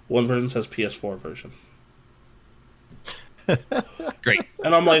 version, one version says PS4 version. Great.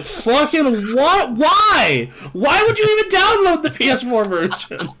 And I'm like, fucking what? Why? Why would you even download the PS4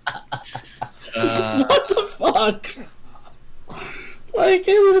 version? What the fuck? Like,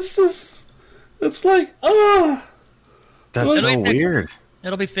 it's like, oh. That's so It'll be- weird.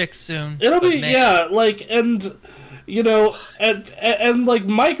 It'll be fixed soon. It'll But be, man, yeah, like, and, you know, and like,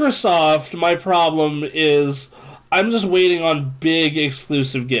 Microsoft, my problem is, I'm just waiting on big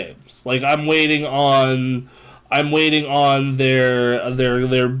exclusive games. Like, I'm waiting on their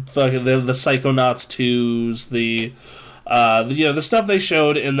fucking, the Psychonauts 2s, the The stuff they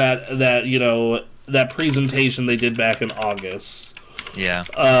showed in that presentation they did back in August. Yeah.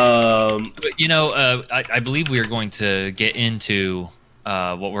 But, I believe we are going to get into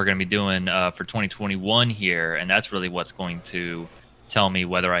what we're going to be doing for 2021 here, and that's really what's going to tell me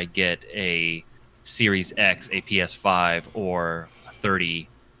whether I get a Series X, a PS5, or a 30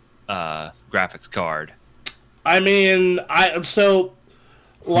 graphics card. I mean, I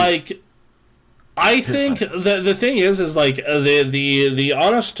think the thing is like the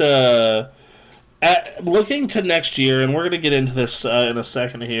honest looking to next year, and we're gonna get into this in a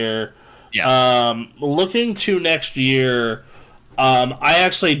second here. Yeah. Looking to next year, I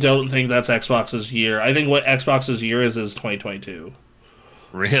actually don't think that's Xbox's year. I think what Xbox's year is 2022.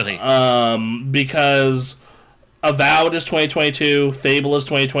 Really? Because Avowed is 2022, Fable is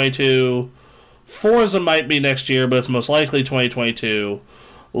 2022, Forza might be next year, but it's most likely 2022.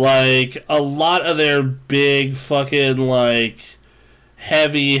 Like, a lot of their big fucking, like,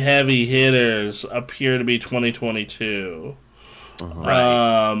 heavy hitters appear to be 2022.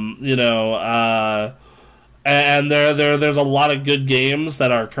 Right. And there's a lot of good games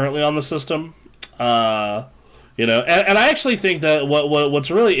that are currently on the system. And I actually think that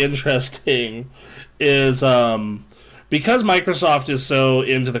what's really interesting is because Microsoft is so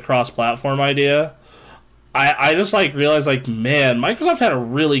into the cross-platform idea, I just realized man, Microsoft had a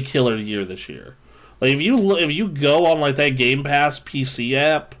really killer year this year. Like if you go on that Game Pass PC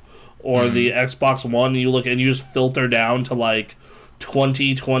app or the Xbox One, and you just filter down to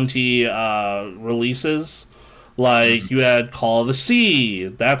 2020 releases. You had Call of the Sea,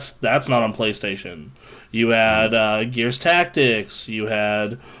 that's not on PlayStation. You had Gears Tactics. You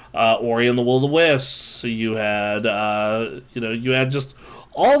had Ori and the Will of the Wisps. You had you had just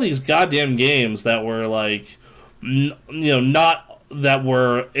all these goddamn games that were not that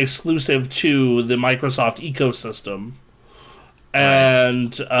were exclusive to the Microsoft ecosystem.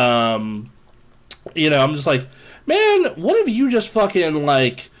 And I'm just man, what if you just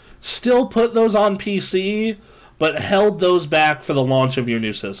fucking still put those on PC but held those back for the launch of your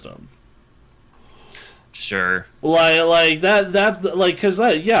new system? Sure. Because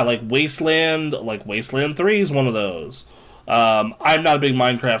Wasteland 3 is one of those. I'm not a big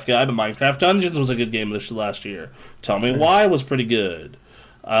Minecraft guy, but Minecraft Dungeons was a good game this last year. Tell Me Why was pretty good.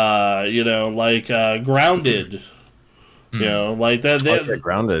 Grounded.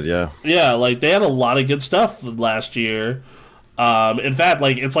 Grounded, yeah. Yeah, they had a lot of good stuff last year. In fact,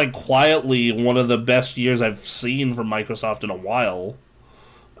 it's quietly one of the best years I've seen from Microsoft in a while.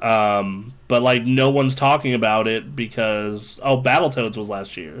 But no one's talking about it because Battletoads was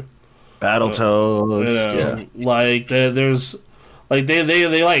last year. Battletoads, yeah. There's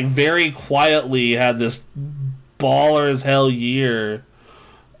they very quietly had this baller as hell year.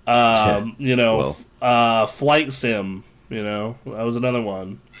 Flight Sim, that was another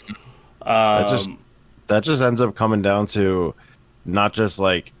one. That just ends up coming down to not just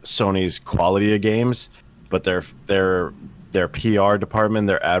Sony's quality of games, but their PR department,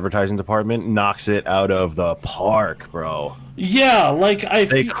 their advertising department knocks it out of the park, bro. Yeah,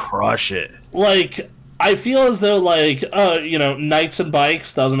 they crush it. I feel as though Knights and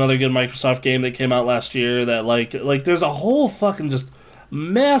Bikes, that was another good Microsoft game that came out last year. That there's a whole fucking just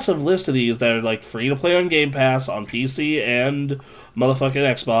massive list of these that are free to play on Game Pass on PC and motherfucking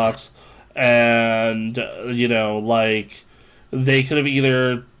Xbox, and they could have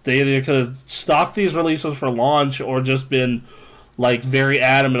either could have stocked these releases for launch or just been very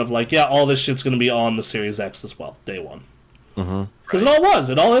adamant of all this shit's going to be on the Series X as well, day one. Because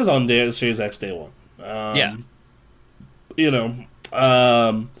it all is on Series X day one. Yeah.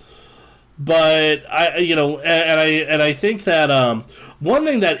 But I think that one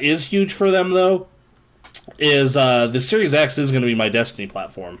thing that is huge for them though is the Series X is going to be my Destiny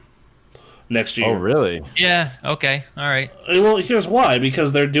platform next year. Oh, really? Yeah. Okay. All right. Well, here's why: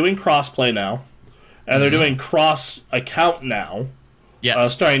 because they're doing crossplay now, and they're doing cross account now.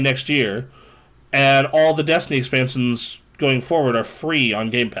 Yes. Starting next year, and all the Destiny expansions going forward are free on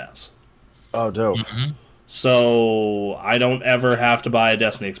Game Pass. Oh, dope. So I don't ever have to buy a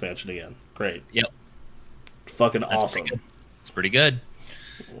Destiny expansion again. Great. Yep. Fucking That's awesome. It's pretty good.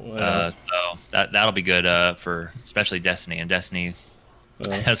 So that'll be good for especially Destiny, and Destiny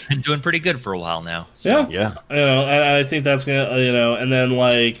has been doing pretty good for a while now. So. Yeah. And I think that's gonna and then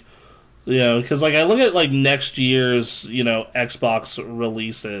because I look at next year's Xbox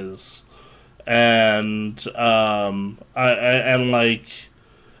releases, and they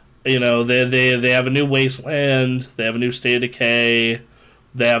have a new Wasteland, they have a new State of Decay,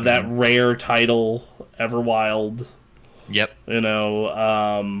 they have that rare title Everwild. Yep. And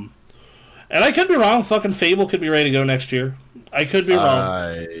And I could be wrong. Fucking Fable could be ready to go next year. I could be wrong.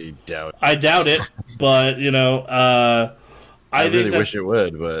 I doubt it, but I really think wish it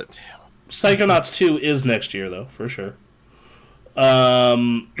would, but Psychonauts 2 is next year though, for sure.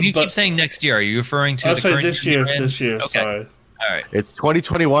 You keep saying next year. Are you referring to the current this year? This year. Okay. Sorry. All right. it's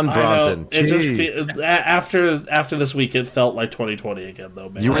 2021, Bronson. It Jeez. just after this week, it felt like 2020 again, though.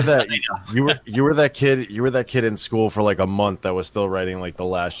 Man. You were that kid in school for like a month that was still writing like the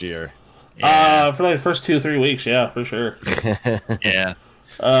last year. For like the first 2-3 weeks, yeah, for sure. Yeah.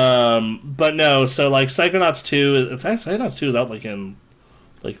 But no, so like Psychonauts 2, it's actually Psychonauts 2 is out like in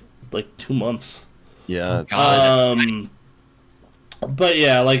like 2 months. Yeah. Oh, God, but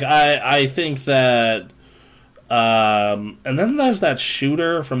yeah, like I think that and then there's that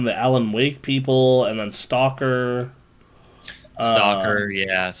shooter from the Alan Wake people, and then Stalker.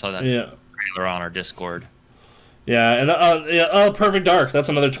 yeah, I saw that Yeah. trailer on our Discord. Yeah, and Perfect Dark. That's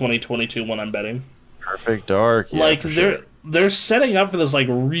another 2022 one I'm betting. Perfect Dark. Yeah, like for sure. they're setting up for this like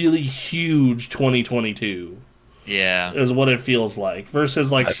really huge 2022. Yeah. Is what it feels like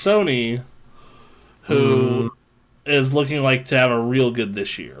versus like Sony, who is looking like to have a real good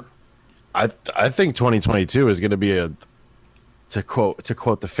this year. I think 2022 is going to be to quote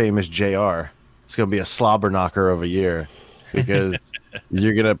the famous JR. It's going to be a slobber knocker of a year because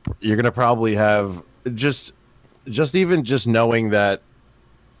you're gonna probably have just knowing that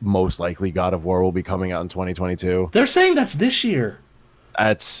most likely God of War will be coming out in 2022. They're saying that's this year.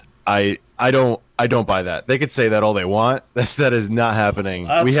 That's I don't buy that. They could say that all they want. That is not happening.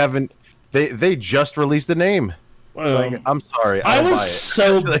 We haven't. They just released the name. Like, I'm sorry. I was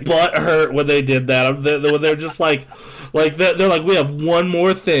so butthurt when they did that. When they're just like they're like, we have one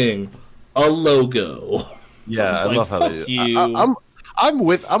more thing, a logo. Yeah, I love how they do. You.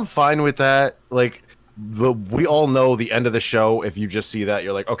 I'm fine with that. Like we all know the end of the show. If you just see that,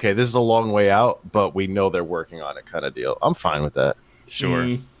 you're like, okay, this is a long way out, but we know they're working on it, kind of deal. I'm fine with that.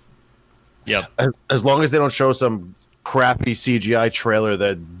 Sure. Yep. As long as they don't show some crappy CGI trailer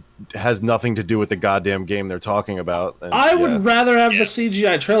that has nothing to do with the goddamn game they're talking about. And, I would rather have the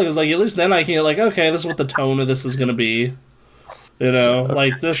CGI trailer because, like, at least then I can like, okay, this is what the tone of this is going to be. You know,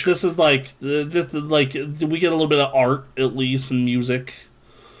 like this is like this like we get a little bit of art at least and music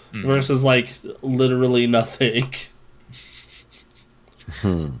versus like literally nothing.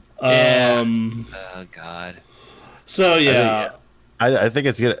 Oh God. So yeah. I think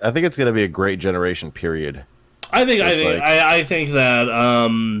it's gonna be a great generation period. I think that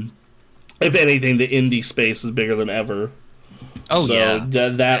if anything, the indie space is bigger than ever. Oh so yeah,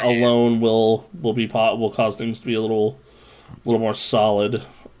 that alone will cause things to be a little more solid. Which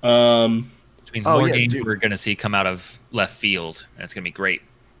means more games we're gonna see come out of left field, and it's gonna be great.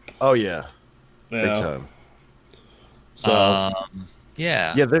 Oh yeah, big time. So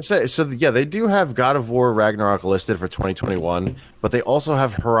yeah. They do have God of War Ragnarok listed for 2021, but they also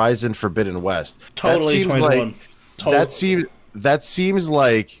have Horizon Forbidden West. Totally 2021. That seems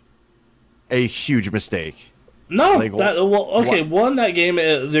like a huge mistake. No, that game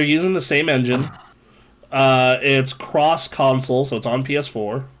they're using the same engine. It's cross console, so it's on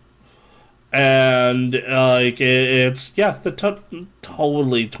PS4, and it's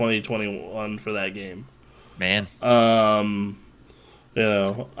totally 2021 for that game. Man. I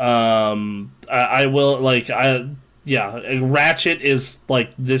will Ratchet is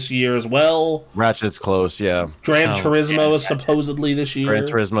like this year as well. Ratchet's close, yeah. Gran Turismo is supposedly this year. Gran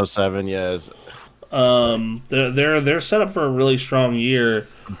Turismo 7, yes. They're set up for a really strong year.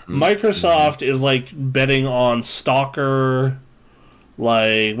 Microsoft is like betting on Stalker.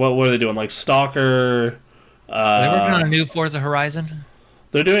 Like what are they doing? Like Stalker. Are they working on a new Forza Horizon?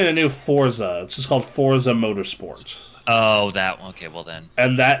 They're doing a new Forza. It's just called Forza Motorsport. Oh, that one. Okay, well then.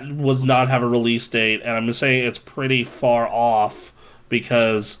 And that was not have a release date, and I'm just saying it's pretty far off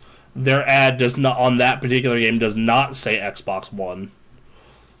because their ad does not on that particular game does not say Xbox One.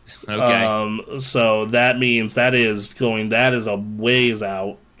 Okay. So that means that is a ways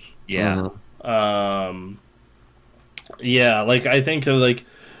out. Yeah. Yeah, like I think like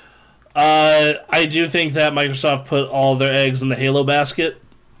I do think that Microsoft put all their eggs in the Halo basket.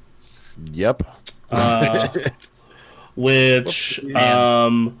 Yep. Which I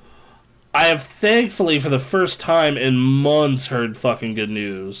have thankfully for the first time in months heard fucking good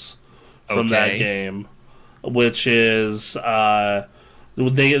news from that game, which is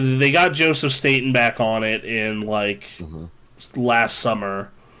they got Joseph Staten back on it in like last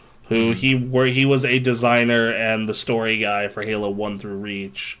summer, who he was a designer and the story guy for Halo 1 through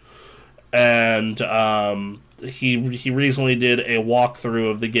Reach, and he recently did a walkthrough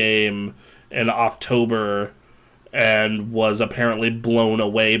of the game in October and was apparently blown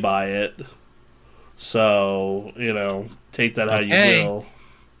away by it. So, take that how you Okay. will.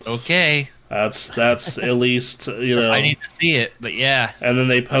 Okay. That's at least, I need to see it, but yeah. And then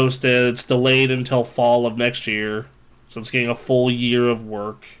they posted it's delayed until fall of next year. So it's getting a full year of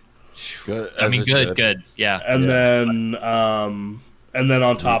work. Good. I as mean, it good, should. good. Yeah. And Yeah. then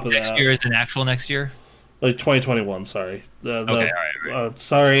on top of Next that, year is an actual next year? like 2021, sorry. Okay, all right.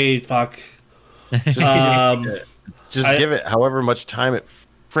 Sorry, fuck. Just, Um, just give it however much time it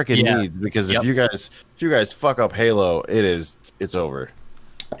freaking Yeah. needs, because Yep. if you guys fuck up Halo, it's over.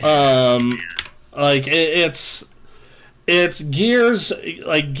 like it's Gears.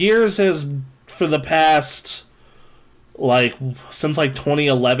 Like Gears has for the past since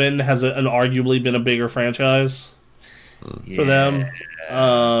 2011 has an arguably been a bigger franchise for them.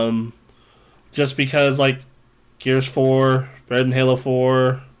 Just because Gears 4, Red and Halo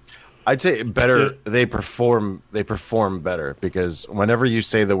 4. I'd say better. They perform better, because whenever you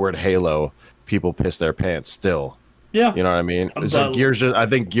say the word Halo, people piss their pants still. Yeah, You know what I mean? So I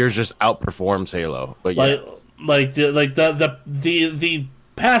think Gears just outperforms Halo. But yeah. the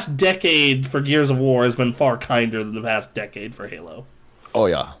past decade for Gears of War has been far kinder than the past decade for Halo. Oh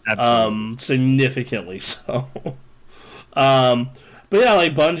yeah. Absolutely. Significantly so. But yeah,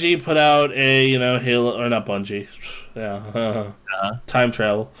 Bungie put out a Halo, or not Bungie, yeah, time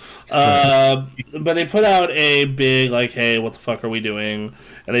travel. But they put out a big hey, what the fuck are we doing?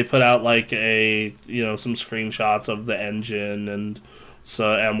 And they put out a some screenshots of the engine and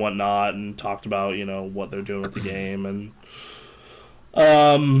whatnot, and talked about what they're doing with the game, and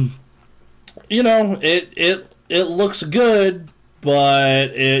it looks good.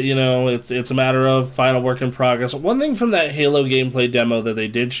 But it's a matter of final work in progress. One thing from that Halo gameplay demo that they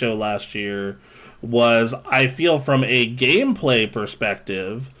did show last year was, I feel from a gameplay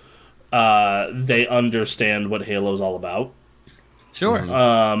perspective, they understand what Halo's all about. Sure.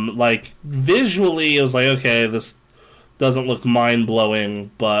 Visually, it was okay, this doesn't look mind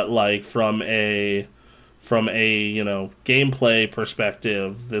blowing, but from a gameplay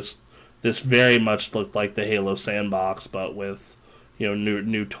perspective, this very much looked like the Halo sandbox, but with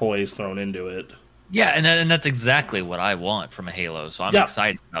new toys thrown into it. Yeah, and that's exactly what I want from a Halo, so I'm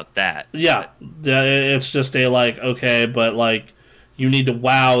excited about that. Yeah, it's just okay, but you need to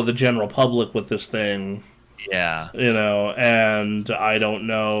wow the general public with this thing. Yeah. And I don't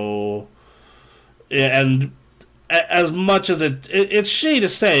know. And as much as it's shitty to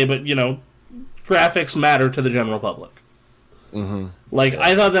say, but graphics matter to the general public. Mm-hmm.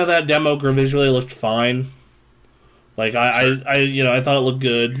 I thought that demo visually looked fine. I thought it looked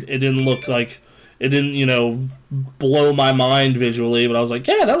good. It didn't look it didn't blow my mind visually, but I was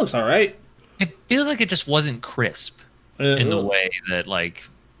yeah, that looks all right. It feels like it just wasn't crisp in the way that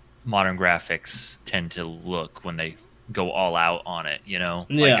modern graphics tend to look when they go all out on it. Yeah.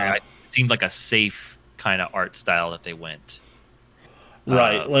 It seemed like a safe kind of art style that they went.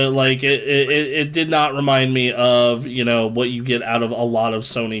 Right, it did not remind me of what you get out of a lot of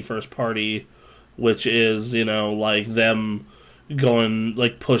Sony first party, which is them going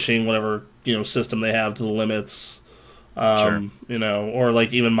pushing whatever system they have to the limits, Sure. Or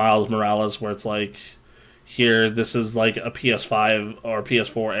even Miles Morales, where it's here, this is a PS5 or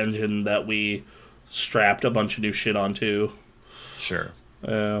PS4 engine that we strapped a bunch of new shit onto. Sure.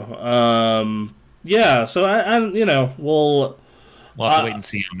 Yeah, so I we'll have to wait and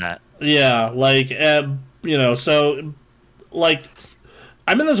see on that. Yeah, so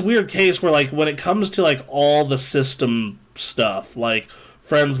I'm in this weird case where when it comes to all the system stuff,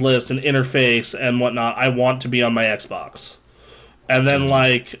 friends list and interface and whatnot, I want to be on my Xbox. And then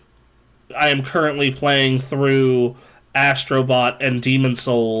I am currently playing through Astrobot and Demon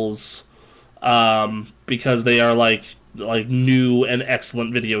Souls because they are new and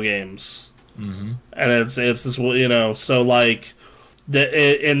excellent video games. Mm-hmm. And it's this so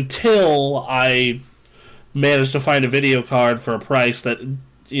until I manage to find a video card for a price that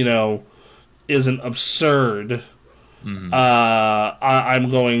isn't absurd, Mm-hmm. I'm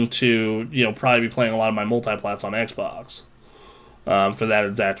going to probably be playing a lot of my multiplats on Xbox for that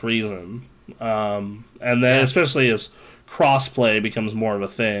exact reason, and then especially as crossplay becomes more of a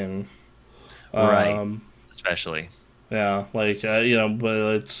thing, right? Especially, yeah, but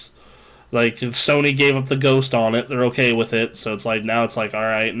it's Sony gave up the ghost on it; they're okay with it, so it's now it's all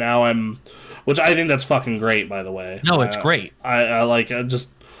right, now I'm. Which I think that's fucking great, by the way. No, it's great. I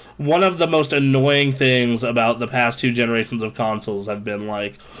just one of the most annoying things about the past two generations of consoles have been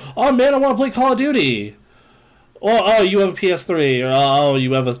oh man, I want to play Call of Duty. Oh, you have a PS3, or oh,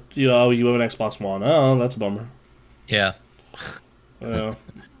 you have an Xbox One. Oh, that's a bummer. Yeah. Yeah.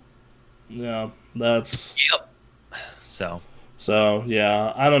 Yeah, that's. Yep. So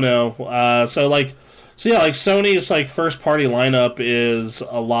yeah, I don't know. So So yeah, like Sony's like first party lineup is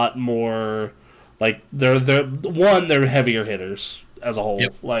a lot more like they're they're heavier hitters as a whole.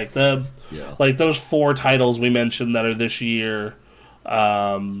 Yep. Like Yeah. like those 4 titles we mentioned that are this year,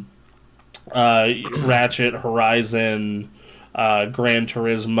 Ratchet, Horizon, Gran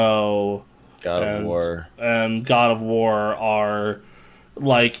Turismo, God of and, War. and God of War are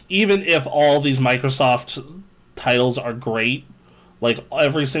like, even if all these Microsoft titles are great, like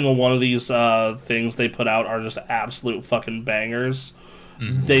every single one of these things they put out are just absolute fucking bangers.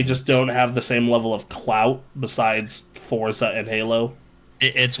 They just don't have the same level of clout besides Forza and Halo.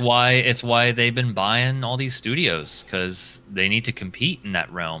 It's why they've been buying all these studios, because they need to compete in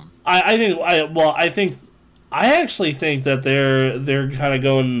that realm. I actually think that they're kind of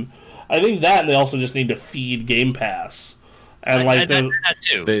going. I think that, and they also just need to feed Game Pass, and like that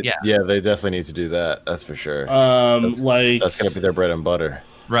too. They, yeah, they definitely need to do that. That's for sure. like That's gonna be their bread and butter.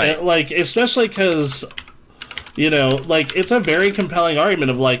 right. like especially because like it's a very compelling argument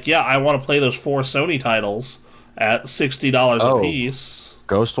of like, yeah, I want to play those 4 Sony titles at $60 a Oh. piece.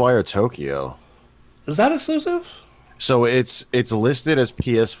 Ghostwire Tokyo. Is that exclusive? So it's listed as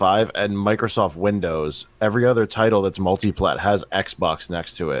PS5 and Microsoft Windows. Every other title that's multi-plat has Xbox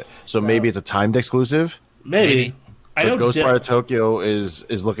next to it. So maybe it's a timed exclusive. Maybe. I know But Ghostwire Tokyo is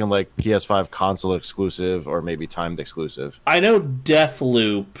looking like PS5 console exclusive or maybe timed exclusive. I know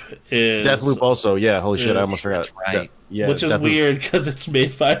Deathloop is Deathloop also, yeah. Holy shit, I is- almost forgot. That's right. Yeah, which is Deathloop- weird because it's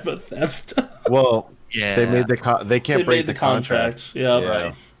made by Bethesda. Well, Yeah. they made they can't They break made the contract. Yeah, Yeah.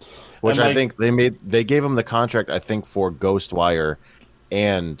 right. Which And, I like- think they gave him the contract, I think, for Ghostwire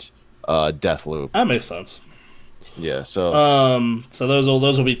and Deathloop. That makes sense. Yeah, so So those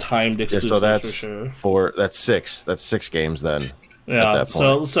will be timed yeah, exclusives so that's for sure. that's 6. That's 6 games then. Yeah. that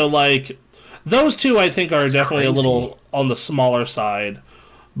So like those 2 I think are definitely a crazy. little on the smaller side.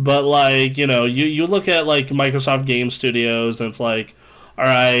 But like, you look at like Microsoft Game Studios and it's like, all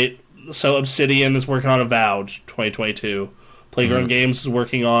right, so Obsidian is working on Avowed 2022. Playground Games is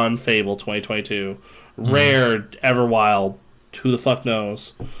working on Fable 2022. Rare, Everwild, who the fuck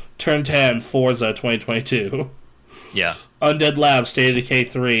knows? Turn 10, Forza 2022. Yeah. Undead Labs, State of Decay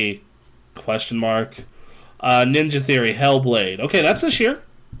 3, question mark. Ninja Theory, Hellblade. Okay, that's this year.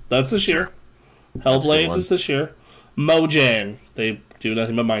 That's this year. Hellblade one. is this year. Mojang, they do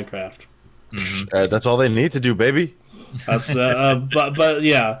nothing but Minecraft. That's all they need to do, baby. That's but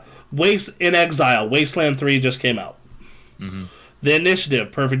yeah, In Exile, Wasteland 3 just came out. The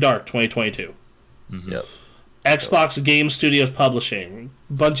Initiative, Perfect Dark 2022. Yep. Xbox Game Studios Publishing,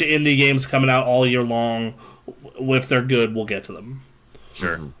 bunch of indie games coming out all year long. If they're good, we'll get to them.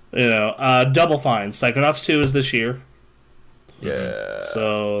 Sure. Double Fine, Psychonauts 2 is this year. Yeah.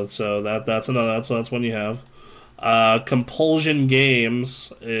 So that's another. That's one you have. Compulsion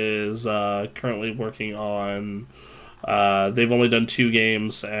Games is currently working on. They've only done 2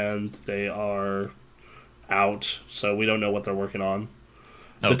 games and they are out, so we don't know what they're working on.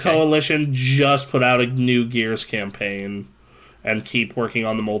 The Okay. Coalition just put out a new Gears campaign and keep working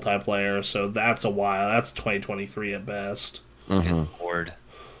on the multiplayer, so that's a while. That's 2023 at best. Bored.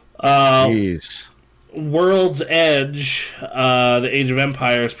 Jeez. World's Edge, the Age of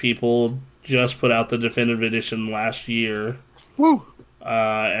Empires people just put out the definitive edition last year. Woo.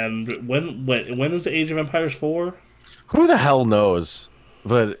 And when is the Age of Empires 4? Who the hell knows?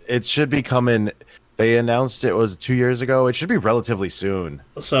 But it should be coming. They announced it was 2 years ago. It should be relatively soon.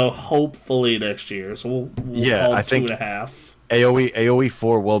 So hopefully next year. So we'll Yeah, call I it think- 2.5. AOE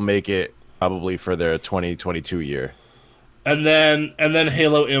 4 will make it probably for their 2022 year. And then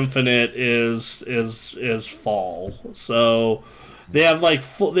Halo Infinite is fall. So they have like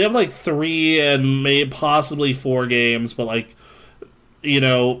 3 and maybe possibly 4 games, but like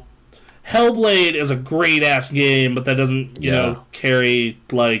Hellblade is a great ass game, but that doesn't carry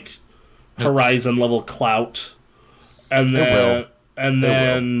like Horizon level clout. And will.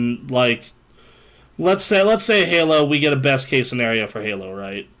 then like let's say Halo, we get a best case scenario for Halo,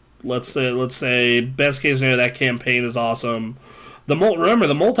 right? Let's say best case scenario, that campaign is awesome. Remember,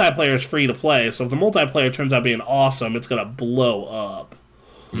 the multiplayer is free to play, so if the multiplayer turns out being awesome, it's gonna blow up.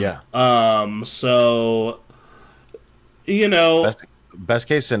 Yeah. So Best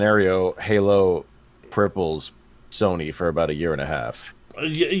case scenario, Halo triples Sony for about a year and a half.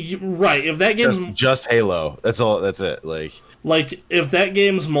 right. If that game Just Halo. That's all. That's it. like if that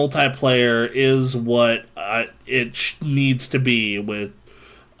game's multiplayer is what it needs to be with,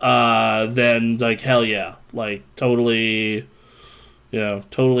 then like hell yeah, like totally,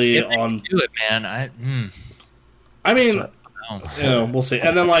 totally If they on. can do it, man. I mean, No. we'll see.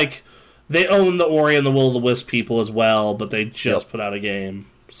 And then like they own the Ori and the Will of the Wisp people as well, but they just put out a game,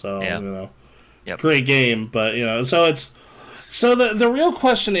 so Yeah. Yep. great game, but so the real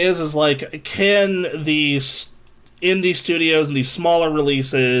question is like, can these indie studios and these smaller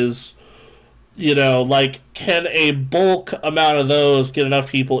releases, like, can a bulk amount of those get enough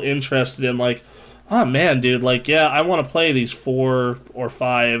people interested in, like, oh man, dude, like, yeah, I want to play these 4 or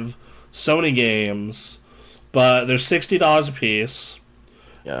 5 Sony games, but they're $60 a piece.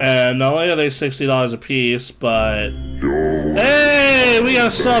 Yeah. And not only are they $60 a piece, but hey, we got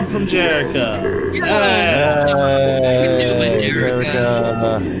a sub from Jericho. Hey. Doing,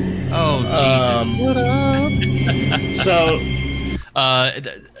 Jericho? Oh Jesus! So,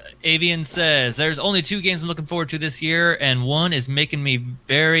 Avian says there's only 2 games I'm looking forward to this year, and one is making me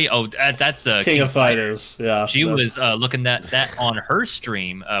very. Oh, that's King of Fighters. Yeah, she was looking at that on her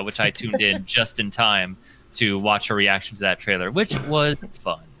stream, which I tuned in just in time to watch her reaction to that trailer, which was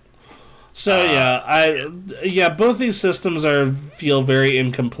fun. So both these systems feel very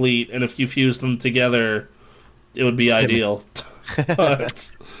incomplete, and if you fuse them together, it would be ideal.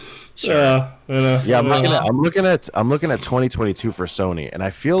 But, Sure. I'm looking at 2022 for Sony, and I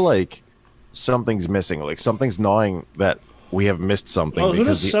feel like something's missing. Like something's gnawing that we have missed something. Oh, who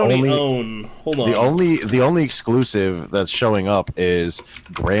does because Sony own? Hold on. The only exclusive that's showing up is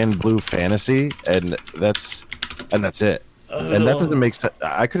Grand Blue Fantasy, and that's it. And that doesn't make sense.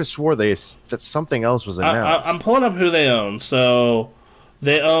 I could have swore that something else was announced. I'm pulling up who they own. So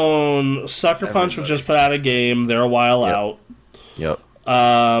they own Sucker Punch, which just put out a game. They're a while out. Yep.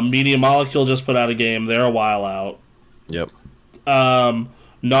 Media Molecule just put out a game. They're a while out. Yep.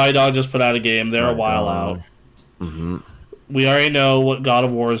 Naughty Dog just put out a game. They're a while out. Mm-hmm. We already know what God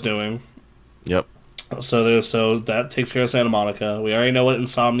of War is doing. Yep. So that takes care of Santa Monica. We already know what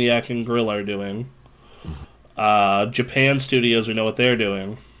Insomniac and Guerrilla are doing. Japan Studios, we know what they're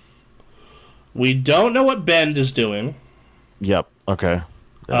doing. We don't know what Bend is doing. Yep. Okay.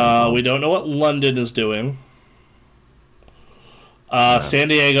 We don't know what London is doing. San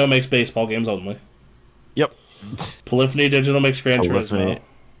Diego makes baseball games only. Yep. Polyphony Digital makes Gran Turismo.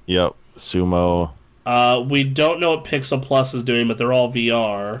 Yep. Sumo. We don't know what Pixel Plus is doing, but they're all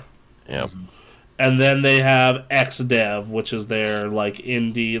VR. Yep. And then they have XDev, which is their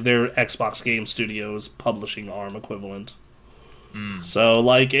their Xbox Game Studios publishing arm equivalent. So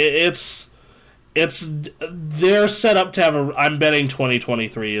like it's they're set up to have I'm betting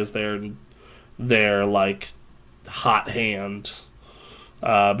 2023 is their like hot hand.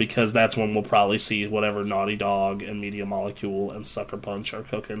 Because that's when we'll probably see whatever Naughty Dog and Media Molecule and Sucker Punch are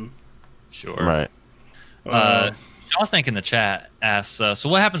cooking. Sure. Right. Shawshank in the chat asks, so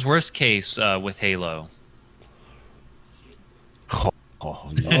what happens worst case with Halo?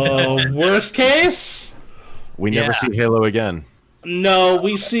 Worst case? We never see Halo again. No,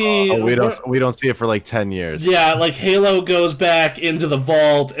 we see. We don't see it for like 10 years. Yeah, like Halo goes back into the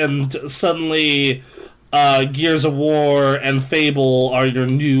vault, and suddenly Gears of War and Fable are your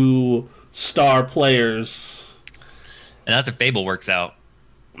new star players. And that's if Fable works out.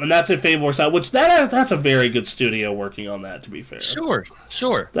 And that's if Fable works out, which that's a very good studio working on that. To be fair, sure.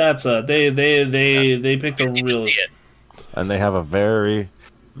 That's they picked a real. And they have a very,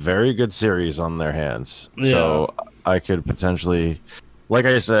 very good series on their hands. Yeah. So I could potentially, like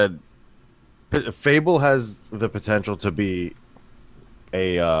I said, Fable has the potential to be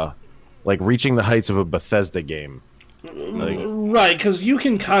a like reaching the heights of a Bethesda game. Right, because you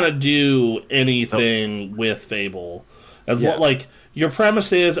can kind of do anything with Fable. Like, your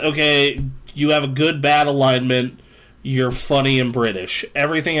premise is, okay, you have a good bad alignment, you're funny and British.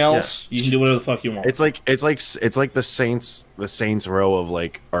 Everything else, you can do whatever the fuck you want. It's like the Saints Row of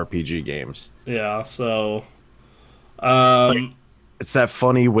like RPG games. Yeah, so it's that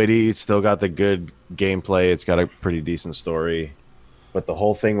funny, witty, it's still got the good gameplay, it's got a pretty decent story. But the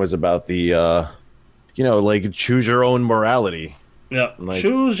whole thing was about the like choose your own morality. Yeah,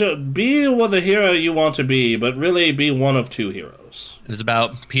 be what the hero you want to be, but really be one of two heroes. It was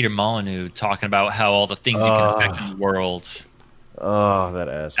about Peter Molyneux talking about how all the things you can affect in the world. Oh, that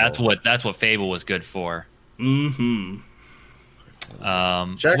asshole. That's what Fable was good for. Mm-hmm.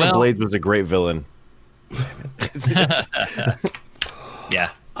 Jack of Blades was a great villain.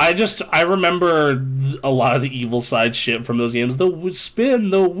 Yeah. I remember a lot of the evil side shit from those games. Spin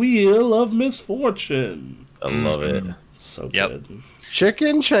the wheel of misfortune. I love it. So good.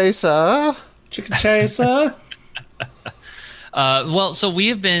 Chicken Chaser. Chicken Chaser. Well, so we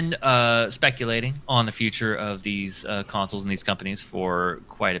have been speculating on the future of these consoles and these companies for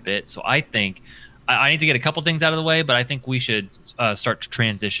quite a bit. So I think I need to get a couple things out of the way, but I think we should start to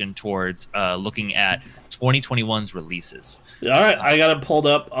transition towards looking at 2021's releases. All right, I got it pulled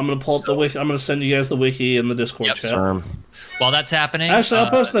up. I'm going to pull up the wiki. I'm going to send you guys the wiki in the Discord chat. while that's happening, Actually,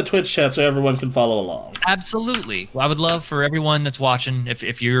 I'll post in the Twitch chat so everyone can follow along. absolutely. Well, I would love for everyone that's watching,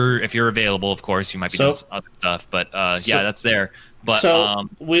 if you're available, of course, you might be doing some other stuff, but yeah, that's there. But a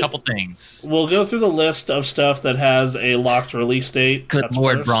couple things. We'll go through the list of stuff that has a locked release date. Good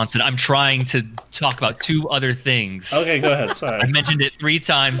Lord, Bronson, I'm trying to talk about 2 other things. Okay, go ahead. Sorry. I mentioned it 3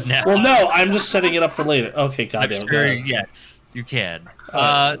 times now. Well, no, I'm just setting it up for later. Okay, goddamn. I'm sure, yes, you can.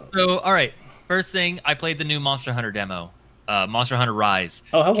 So, all right. First thing, I played the new Monster Hunter demo. Monster Hunter Rise.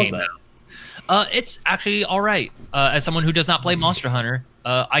 Oh, how was that? It's actually all right. As someone who does not play Monster Hunter,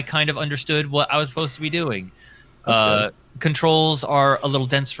 I kind of understood what I was supposed to be doing. Controls are a little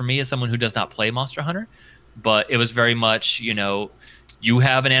dense for me as someone who does not play Monster Hunter, but it was very much, you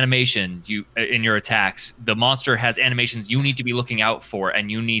have an animation in your attacks. The monster has animations you need to be looking out for,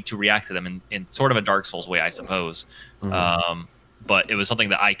 and you need to react to them in sort of a Dark Souls way, I suppose. Mm-hmm. But it was something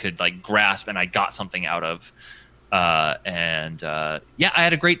that I could grasp, and I got something out of. Yeah, I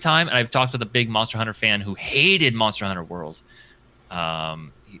had a great time, and I've talked with a big Monster Hunter fan who hated Monster Hunter World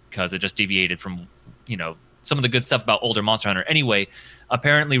because it just deviated from, some of the good stuff about older Monster Hunter. Anyway,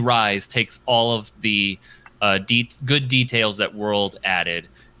 apparently Rise takes all of the good details that World added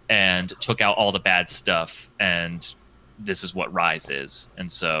and took out all the bad stuff, and this is what Rise is.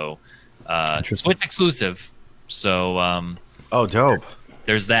 And so, Switch exclusive. So, oh, dope.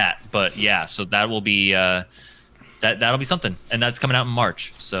 There's that. But yeah, so that will be that'll be something, and that's coming out in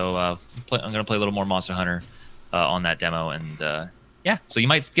March. So I'm gonna play a little more Monster Hunter on that demo, and yeah, so you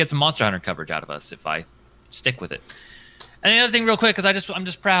might get some Monster Hunter coverage out of us if I stick with it. And the other thing, real quick, because I'm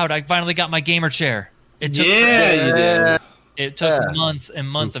just proud. I finally got my gamer chair. You did. It took months and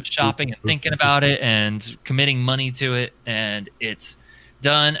months of shopping and thinking about it and committing money to it, and it's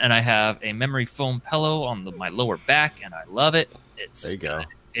done. And I have a memory foam pillow on my lower back, and I love it. It's there you go.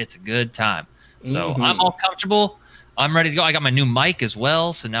 It's a good time. So I'm all comfortable. I'm ready to go. I got my new mic as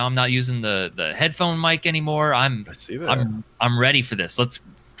well, so now I'm not using the headphone mic anymore. I'm ready for this. Let's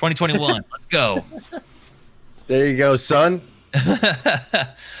 2021. Let's go. There you go, son.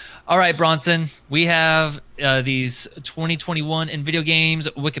 All right, Bronson. We have these 2021 in video games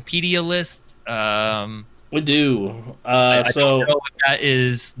Wikipedia list. We do. I don't know if that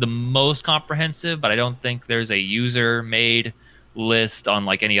is the most comprehensive, but I don't think there's a user-made list on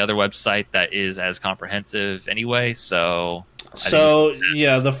any other website that is as comprehensive anyway. So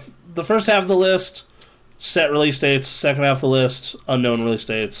yeah, the first half of the list, set release dates. Second half of the list, unknown release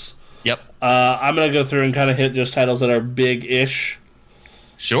dates. Yep. I'm going to go through and kind of hit just titles that are big-ish.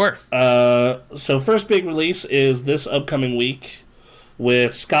 Sure. So first big release is this upcoming week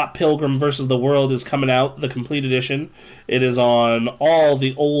with Scott Pilgrim vs. the World is coming out, the complete edition. It is on all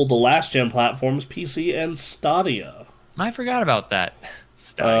the old last-gen platforms, PC and Stadia. I forgot about that.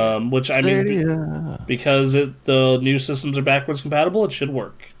 Which, I mean, because the new systems are backwards compatible, it should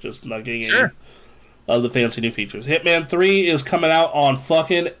work. Just not getting any of the fancy new features. Hitman 3 is coming out on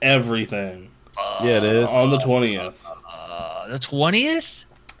fucking everything. Yeah, it is. On the 20th. The 20th?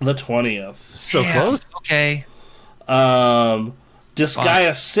 The 20th. So close. Okay.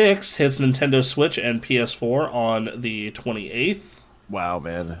 Disgaea 6 hits Nintendo Switch and PS4 on the 28th. Wow,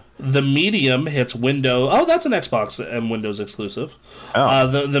 man. The Medium hits Windows. Oh, that's an Xbox and Windows exclusive. Oh.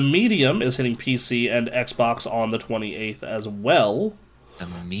 The Medium is hitting PC and Xbox on the 28th as well. The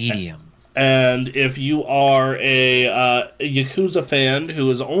Medium. And if you are a Yakuza fan who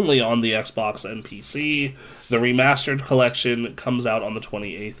is only on the Xbox and PC, the Remastered Collection comes out on the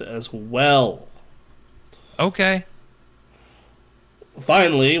 28th as well. Okay.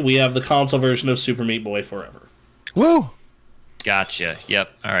 Finally, we have the console version of Super Meat Boy Forever. Woo! Gotcha.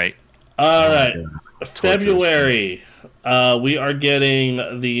 Yep. All right. All right. February, we are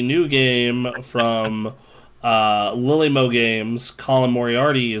getting the new game from Lilymo Games, Colin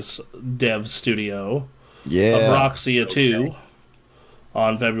Moriarty's dev studio. Yeah. Abroxia 2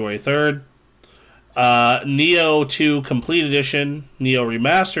 on February 3rd. Neo 2 Complete Edition, Neo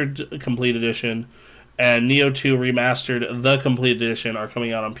Remastered Complete Edition, and Neo 2 Remastered The Complete Edition are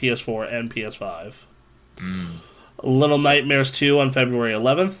coming out on PS4 and PS5. Little Nightmares 2 on February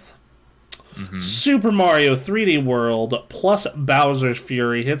 11th. Super Mario 3D World plus Bowser's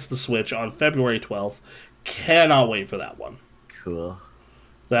Fury hits the Switch on February 12th. Cannot wait for that one. Cool.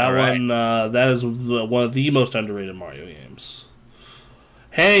 That one, that is one of the most underrated Mario games.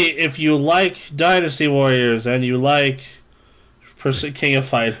 Hey, if you like Dynasty Warriors and you like King of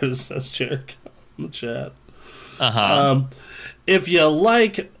Fighters, that's Jericho in the chat. If you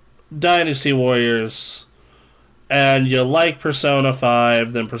like Dynasty Warriors and you like Persona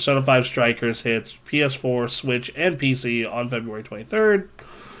 5, then Persona 5 Strikers hits PS4, Switch, and PC on February 23rd.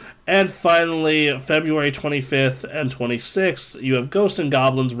 And finally, February 25th and 26th, you have Ghosts and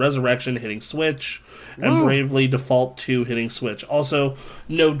Goblins Resurrection hitting Switch, and Woo. Bravely Default 2 hitting Switch. Also,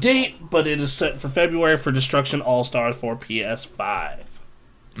 no date, but it is set for February for Destruction All-Stars for PS5.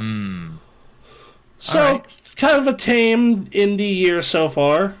 So, Alright. kind of a tame indie year so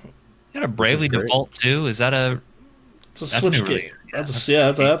far. You got a Bravely great. Default 2? Is that a... It's a That's a Switch new game. release.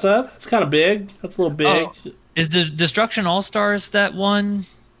 That's kind of big. That's a little big. Oh, is the Destruction All-Stars that one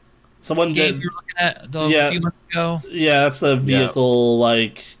Someone game did. you were looking at a Yeah. few months ago? Yeah, that's the vehicle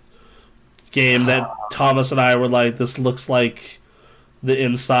like game that Thomas and I were like, this looks like the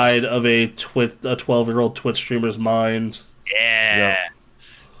inside of a 12-year-old Twitch streamer's mind. Yeah.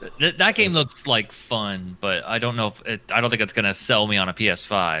 That game looks like fun, but I don't know if I don't think it's gonna sell me on a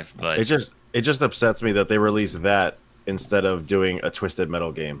PS5. But It just upsets me that they released that instead of doing a Twisted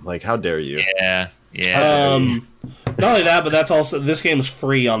Metal game. Like, how dare you? yeah. Not only that, but that's also this game is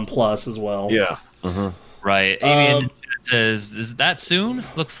free on Plus as well. Yeah. Right. Avian says, "Is that soon?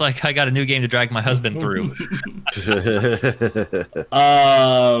 Looks like I got a new game to drag my husband through."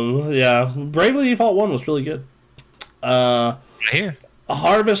 Yeah, Bravely Default 1 was really good. Right here.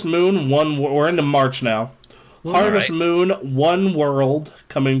 Harvest Moon 1, we're into March now. Harvest Alright. Moon 1 World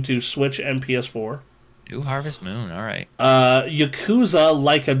coming to Switch and PS4. New Harvest Moon. All right. Yakuza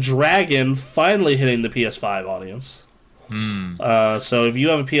Like a Dragon finally hitting the PS5 audience. So if you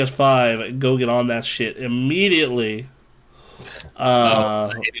have a PS5, go get on that shit immediately.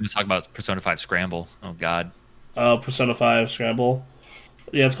 Maybe let's talk about Persona 5 Scramble. Oh God. Persona 5 Scramble.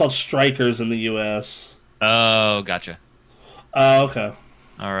 Yeah, it's called Strikers in the US. Oh, gotcha. Okay.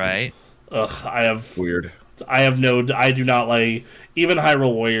 All right. Ugh, Weird. I do not like, even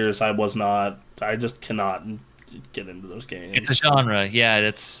Hyrule Warriors, I just cannot get into those games. It's a genre. Yeah,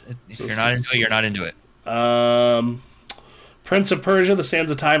 if you're not into it, you're not into it. Prince of Persia: The Sands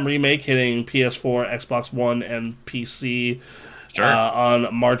of Time remake hitting PS4, Xbox One, and PC Sure.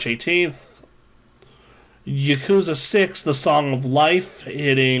 on March 18th. Yakuza 6: The Song of Life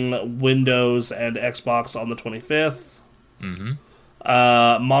hitting Windows and Xbox on the 25th. Mm-hmm.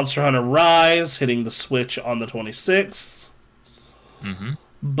 Monster Hunter Rise hitting the Switch on the 26th. Mm-hmm.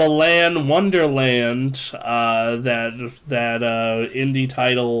 Balan Wonderland, that indie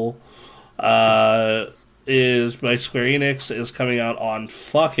title is by Square Enix, is coming out on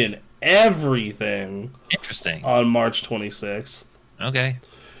fucking everything Interesting. on March 26th. Okay.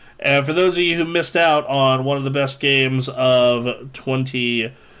 And for those of you who missed out on one of the best games of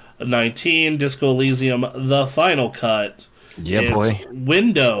 2019, Disco Elysium: The Final Cut. Yeah, It's boy.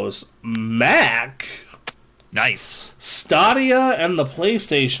 Windows, Mac, Nice. Stadia, and the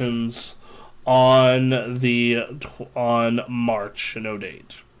PlayStations on March, no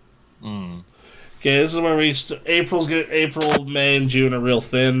date. Okay, this is where April, May, and June are real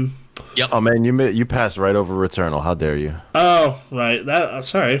thin. Yep. Oh man, you passed right over Returnal. How dare you? Oh, right.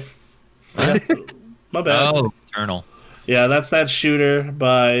 Sorry. My bad. Oh, Eternal. Yeah, that's that shooter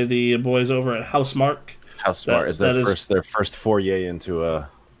by the boys over at Housemark. How smart is that their is- their first fourier into a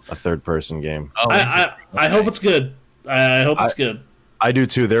third person game? Oh, I hope it's good. I hope it's good. I do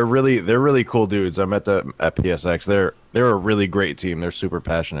too. They're really cool dudes. I met them at PSX. They're a really great team. They're super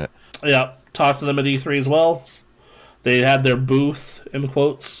passionate. Yeah, talked to them at E3 as well. They had their booth, in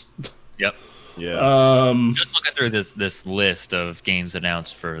quotes. Yep. Yeah. Just looking through this list of games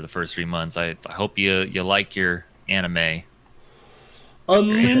announced for the first 3 months, I hope you like your anime.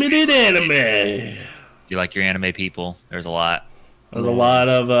 Unlimited anime. Do you like your anime people? There's a lot. There's a lot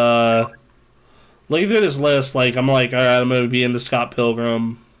of looking through this list. Like I'm like, all right, I'm gonna be into Scott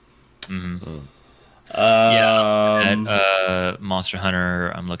Pilgrim. Mm-hmm. Um, And Monster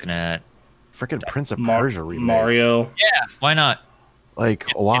Hunter. I'm looking at. Freaking Prince of Persia remake. Mario. Yeah. Why not? Like,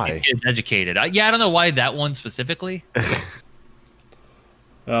 Get why? these kids educated. I don't know why that one specifically.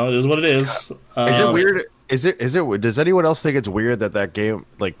 Well, it is what it is. Is it weird? Is it? Does anyone else think it's weird that game,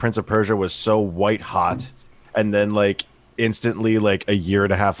 like Prince of Persia, was so white hot, and then like instantly, like a year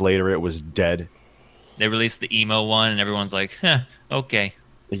and a half later, it was dead? They released the emo one, and everyone's like, okay.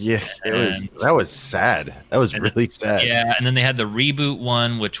 Yeah, that was sad. That was really sad. Yeah, and then they had the reboot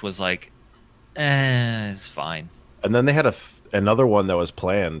one, which was like, it's fine. And then they had another one that was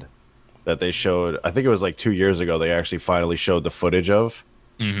planned that they showed. I think it was like 2 years ago. They actually finally showed the footage of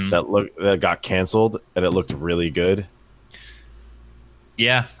Mm-hmm. that got canceled, and it looked really good.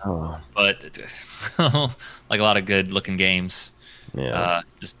 Yeah, Oh, but like a lot of good-looking games, yeah.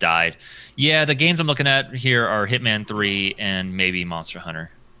 just died. Yeah, the games I'm looking at here are Hitman 3 and maybe Monster Hunter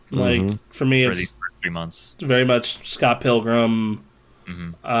like for me, for it's these first 3 months. very much Scott Pilgrim,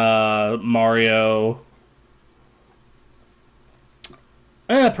 Mario.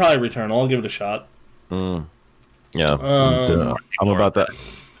 Probably Returnal. I'll give it a shot. Yeah, I'm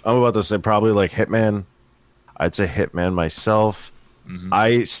about to say probably like Hitman. I'd say Hitman myself.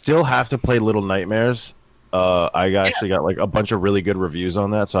 I still have to play Little Nightmares. I actually got like a bunch of really good reviews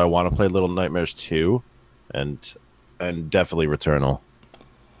on that, so I want to play Little Nightmares 2, and definitely Returnal.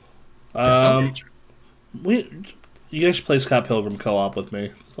 You guys should play Scott Pilgrim co-op with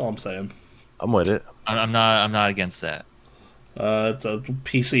me. That's all I'm saying. I'm with it. I'm not against that. It's a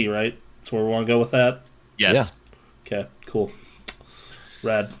PC, right? That's where we want to go with that. Yes. Okay, cool.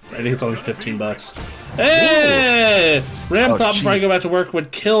 Rad. I think it's only $15. Hey! Ram thought before I go back to work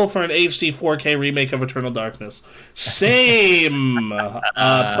would kill for an HD 4K remake of Eternal Darkness. Same!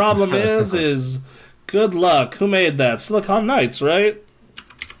 Problem is good luck. Who made that? Silicon Knights, right?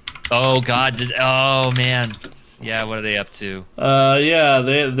 Oh God! Oh man! Yeah, what are they up to? Yeah,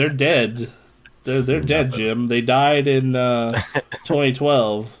 they're dead. They're dead, Jim. They died in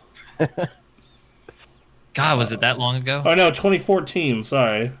 2012. God, was it that long ago? Oh no, 2014.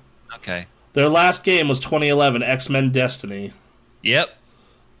 Sorry. Okay. Their last game was 2011, X-Men Destiny. Yep.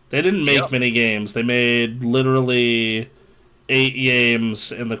 They didn't make many games. They made literally 8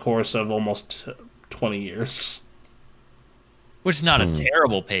 games in the course of almost 20 years. Which is not a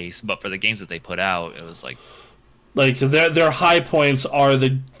terrible pace, but for the games that they put out, it was like their high points are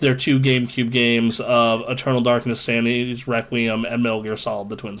their 2 GameCube games of Eternal Darkness, Sanity's Requiem, and Metal Gear Solid: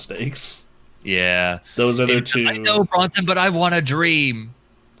 The Twin Snakes. Yeah. Those are their 2. I know, Bronson, but I want a dream.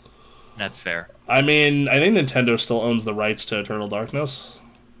 That's fair. I mean, I think Nintendo still owns the rights to Eternal Darkness.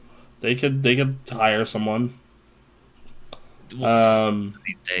 They could hire someone.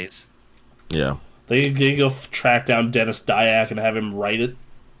 These days. Yeah. They go track down Dennis Dyack and have him write it.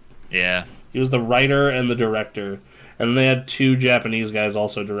 Yeah. He was the writer and the director. And they had 2 Japanese guys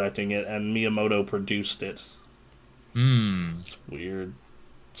also directing it, and Miyamoto produced it. It's weird.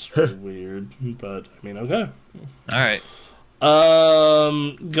 It's really weird, but I mean, okay. All right.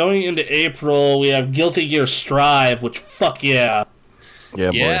 Going into April, we have Guilty Gear Strive, which fuck yeah.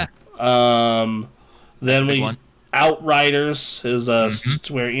 Yeah. Boy. Then we one. Outriders is a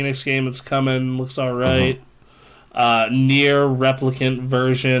Square Enix game that's coming. Looks all right. Near Replicant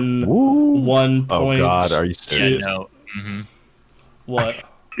version 1. Oh God, are you serious? Yeah, no. What?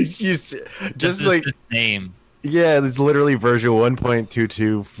 Just like the name. Yeah, it's literally version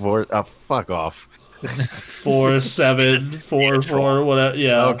 1.224. Fuck off. 4744 whatever.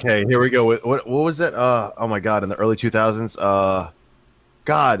 Yeah. Okay, here we go. What was that? Oh my God, in the early 2000s.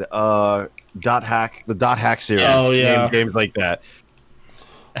 Dot Hack, the Dot Hack series. Oh yeah, games like that.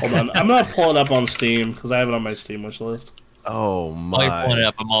 Hold on, I'm gonna pull it up on Steam because I have it on my Steam wish list. Oh my! While you're pulling it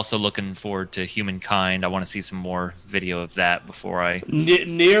up, I'm also looking forward to Humankind. I want to see some more video of that before I.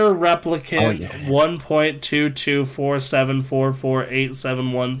 Near Replicant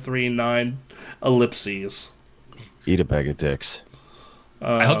 1.22474487139 ellipses. Eat a bag of dicks.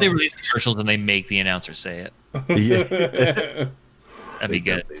 I hope they release commercials and they make the announcer say it. Yeah. That'd be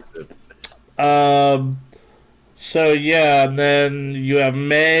good. So yeah, and then you have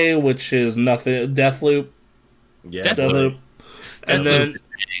May, which is nothing. Deathloop. Yeah. Deathloop. And then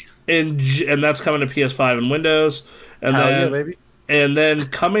and that's coming to PS5 and Windows. And then and then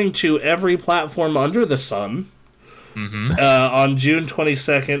coming to every platform under the sun. On June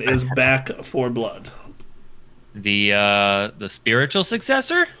 22nd is Back 4 Blood. The spiritual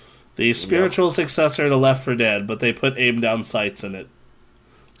successor? The spiritual successor to Left 4 Dead, but they put aim down sights in it.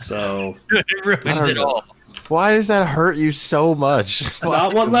 So it ruins it all. Why does that hurt you so much? It's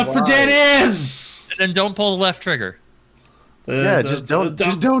not what Left 4 Dead is. And then don't pull the left trigger. Just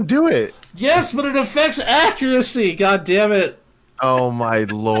don't do it. Yes, but it affects accuracy. God damn it! Oh my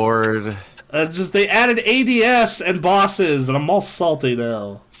lord! They added ADS and bosses, and I'm all salty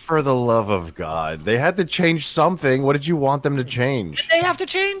now. For the love of God, they had to change something. What did you want them to change? Did they have to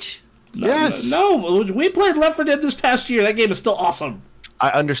change? Yes. No, we played Left 4 Dead this past year. That game is still awesome. I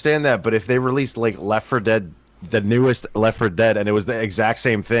understand that, but if they released like Left 4 Dead, the newest Left 4 Dead, and it was the exact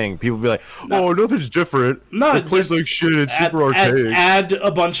same thing, people would be like, "Oh, nothing's different. It plays like shit. It's super archaic." Add a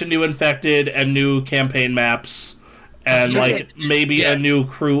bunch of new infected and new campaign maps, and maybe a new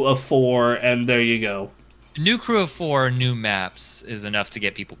crew of 4, and there you go. New crew of 4, new maps is enough to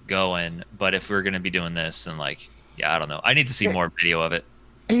get people going. But if we're gonna be doing this, then I don't know. I need to see more video of it.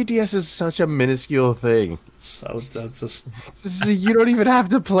 ADS is such a minuscule thing. So that's just you don't even have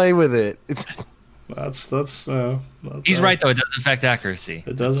to play with it. That's He's right though. It does affect accuracy.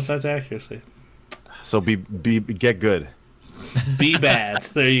 It does affect accuracy. So get good. Be bad.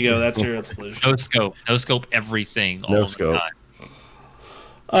 There you go. That's your solution. No scope everything. No all scope.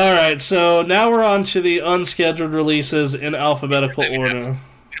 the All right, so now we're on to the unscheduled releases in alphabetical order.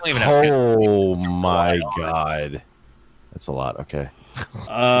 We don't even have Oh my god, that's a lot. Okay.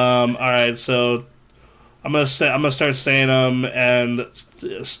 All right, so I'm gonna start saying them and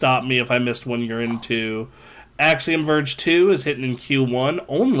stop me if I missed one you're into. Axiom Verge 2 is hitting in Q1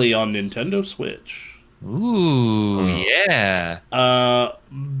 only on Nintendo Switch. Ooh, yeah.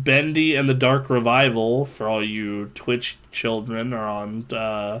 Bendy and the Dark Revival, for all you Twitch children, are on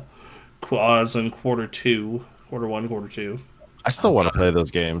in quarter 1, quarter 2. I still want to play those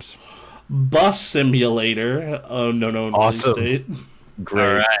games. Bus Simulator, no, Awesome. State. All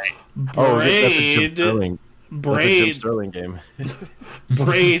right. Oh, that's a Jim Sterling. That's a Jim Braid, Sterling game.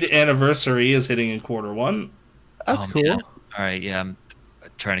 Braid Anniversary is hitting in quarter 1. That's cool. Man. All right, yeah. I'm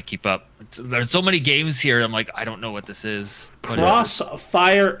trying to keep up. There's so many games here. I'm like, I don't know what this is. What is it?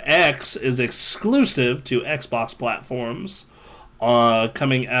 Crossfire X is exclusive to Xbox platforms,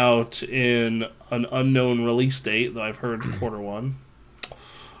 coming out in an unknown release date, though I've heard quarter 1.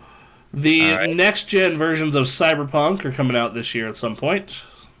 The All right. next-gen versions of Cyberpunk are coming out this year at some point.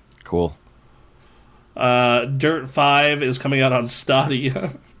 Cool. Dirt 5 is coming out on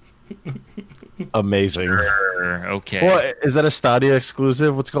Stadia. Amazing. Okay. What is that a Stadia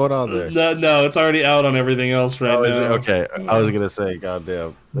exclusive? What's going on there? No, it's already out on everything else right Oh, now. is it? Okay, I was gonna say,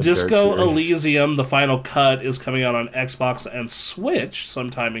 goddamn. the Disco Dirt series. Elysium, the final cut, is coming out on Xbox and Switch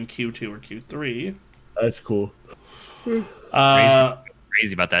sometime in Q2 or Q3. That's cool.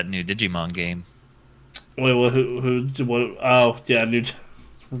 Crazy about that new Digimon game. Wait, well, what? Oh, yeah, maybe.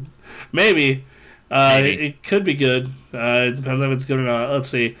 Maybe. It could be good. It depends if it's good or not. Let's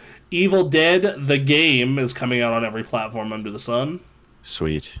see. Evil Dead, the game, is coming out on every platform under the sun.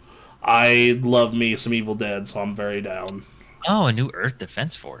 Sweet. I love me some Evil Dead, so I'm very down. Oh, a new Earth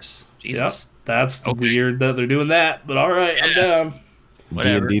Defense Force. Yep, Jesus. that's Okay. weird that they're doing that, but all right, I'm down.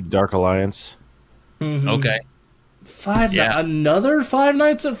 Whatever. D&D Dark Alliance. Mhm. Okay. Another Five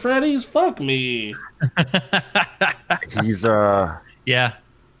Nights at Freddy's? Fuck me. He's Yeah.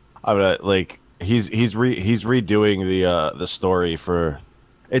 I'm gonna like he's redoing the story for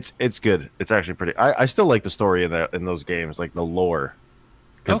it's good. It's actually pretty. I still like the story in those games, like the lore,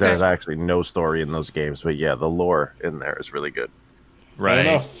 because Okay. there's actually no story in those games. But yeah, the lore in there is really good. Fair Right.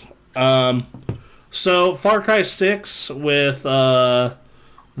 enough. So Far Cry 6 with the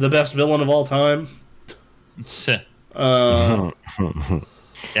best villain of all time. Yeah,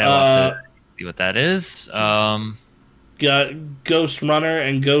 we'll have to see what that is. Got Ghost Runner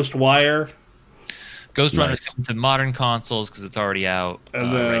and Ghost Wire. Ghost Runner's Nice. coming to modern consoles because it's already out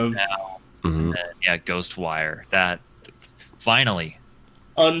And right then- now. Mhm. And yeah, Ghost Wire. That finally.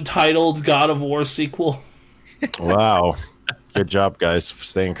 Untitled God of War sequel. Wow, good job, guys, for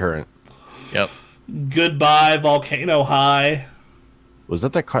staying current. Yep. Goodbye Volcano High. Was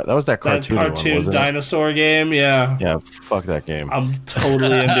that that was that That cartoon cartoon one, wasn't it? dinosaur game, yeah. Yeah, fuck that game. I'm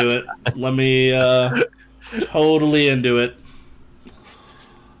totally into it. Let me totally into it.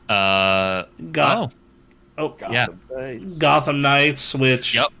 Got Oh, yeah. Gotham Knights,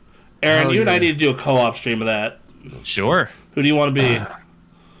 which Yep. Aaron, Hell you and I yeah. need to do a co-op stream of that. Sure. Who do you want to be?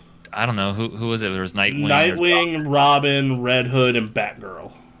 I don't know who was it. There was Nightwing. Nightwing, Robin, Red Hood, and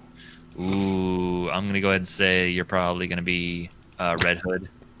Batgirl. Ooh, I'm gonna go ahead and say you're probably gonna be Red Hood.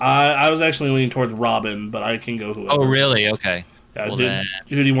 I was actually leaning towards Robin, but I can go whoever. Oh, really? Okay. Yeah, well dude, then-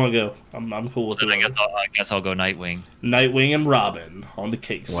 who do you want to go? I'm cool with Then I whoever. guess I'll go Nightwing. Nightwing and Robin on the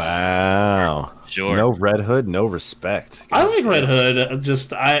case. Wow. Sure. No Red Hood, no respect. I like Red Hood.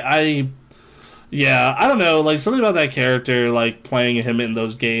 Just yeah, I don't know. Like something about that character, like playing him in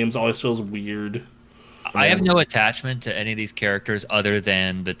those games, always feels weird. I have no attachment to any of these characters other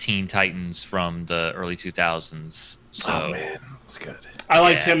than the Teen Titans from the early 2000s. So Oh man, that's good. I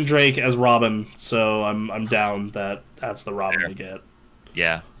like Yeah. Tim Drake as Robin, so I'm down that that's the Robin I get.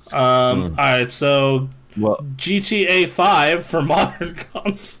 yeah. All right, so Well, GTA 5 for modern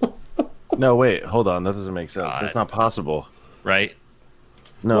console. no, wait, hold on. That doesn't make sense. God. That's not possible. Right?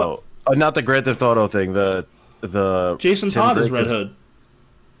 No, not the Grand Theft Auto thing. The Jason Tim Todd is Drake Red Hood.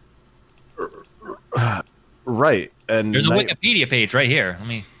 Right, and There's a Wikipedia page right here. Let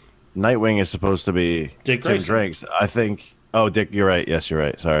me. Nightwing is supposed to be Dick Tim Grayson. Drake's. I think. Oh, Dick, you're right. Yes, you're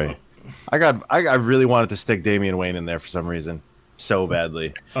right. Sorry. I really wanted to stick Damian Wayne in there for some reason, so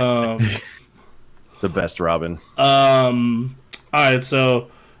badly. Um, The best Robin. all right, so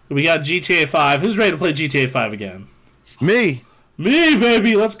we got GTA 5. Who's ready to play GTA 5 again? Me. Me,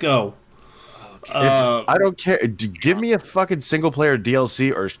 baby, let's go. If, I don't care. Give me a fucking single player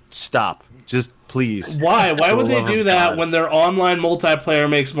DLC or stop. Just please. Why? Why For would the they love do of that God. when their online multiplayer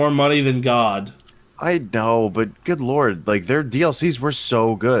makes more money than God? I know, but good lord, like their DLCs were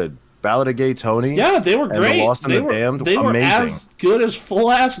so good. Ballad of Gay Tony. Yeah, they were and great. The Lost and the Damned. They were amazing. as good as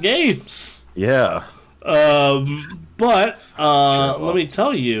full ass games. Yeah. But let me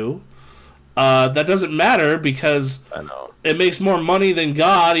tell you, that doesn't matter because I know. it makes more money than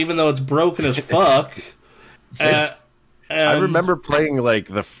God, even though it's broken as fuck. I remember playing like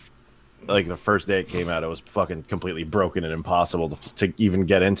the first day it came out. It was fucking completely broken and impossible to even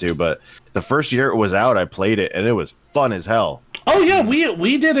get into. But the first year it was out, I played it and it was fun as hell. Oh yeah,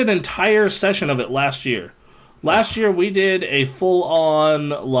 we did an entire session of it last year. Last year we did a full on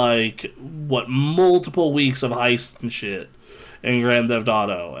multiple weeks of heists and shit in Grand Theft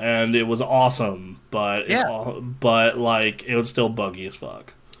Auto, and it was awesome. But it was still buggy as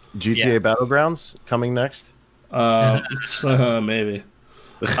fuck. GTA Battlegrounds coming next. Maybe.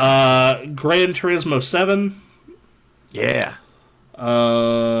 Gran Turismo 7. Yeah.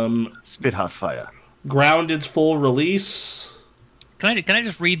 Spit Hot Fire. Grounded's full release. Can I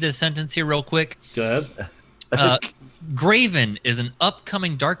just read this sentence here real quick? Go ahead. Graven is an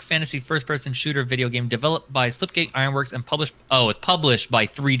upcoming dark fantasy first-person shooter video game developed by Slipgate Ironworks and published. Oh, it's published by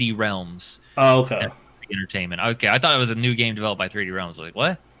 3D Realms. Oh, okay. Entertainment. Okay, I thought it was a new game developed by 3D Realms. Like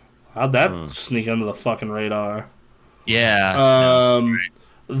what? How'd that sneak under the fucking radar? Yeah.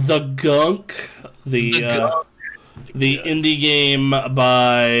 The Gunk, the indie game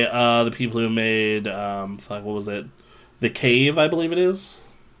by the people who made what was it? The Cave, I believe it is.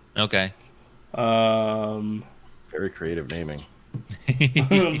 Okay. Very creative naming.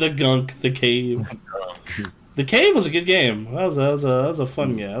 The Gunk, the Cave. The Cave was a good game. That was a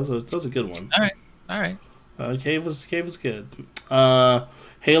fun game. That was a good one. All right. Cave was good.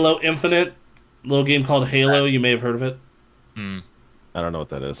 Halo Infinite, little game called Halo. You may have heard of it. I don't know what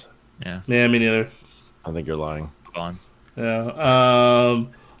that is. Yeah. Yeah, me neither. I think you're lying. Go on. Yeah.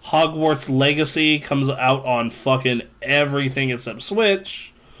 Hogwarts Legacy comes out on fucking everything except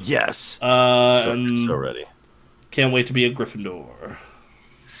Switch. Yes. So ready. Can't wait to be a Gryffindor.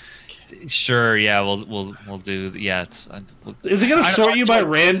 Sure. Yeah. We'll do. Yeah. Is it gonna sort you by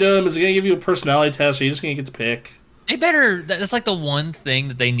random? Is it gonna give you a personality test? Or are you just gonna get to pick? They better. That's like the one thing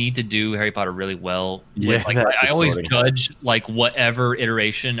that they need to do Harry Potter really well. Yeah, Like, I always judge like whatever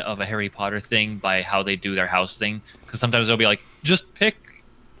iteration of a Harry Potter thing by how they do their house thing. Because sometimes they'll be like, just pick,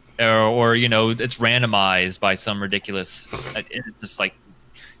 or it's randomized by some ridiculous. It's just like,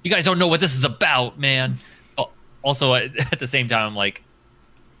 you guys don't know what this is about, man. Also, at the same time, I'm like,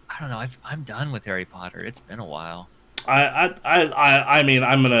 I don't know. I'm done with Harry Potter. It's been a while. I mean,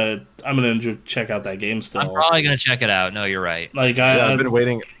 I'm gonna check out that game still. I'm probably gonna check it out. No, you're right. Like I've been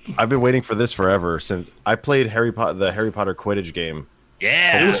waiting. I've been waiting for this forever since I played the Harry Potter Quidditch game.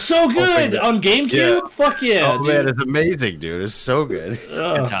 Yeah, it was so good on GameCube. Yeah. Fuck yeah! Oh dude. man, it's amazing, dude. It's so good.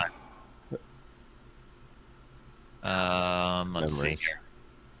 Good time. Let's see. Memories.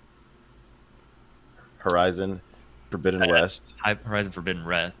 Horizon Forbidden West. Horizon Forbidden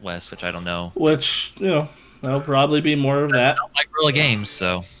West, which I don't know. Which there'll probably be more of that. I don't like Guerrilla Games,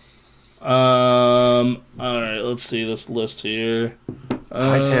 so. All right, let's see this list here.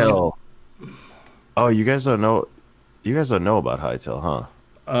 Hytale. Oh, you guys don't know. You guys don't know about Hytale,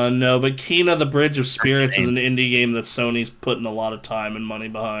 huh? No, but Kena: The Bridge of Spirits is an indie game that Sony's putting a lot of time and money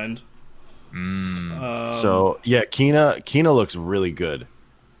behind. So yeah, Kena looks really good.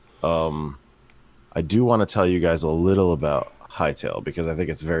 I do want to tell you guys a little about Hytale because I think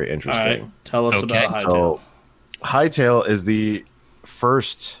it's very interesting. All right, tell us about Hytale. So, Hytale is the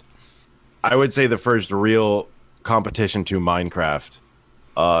first, I would say, the first real competition to Minecraft,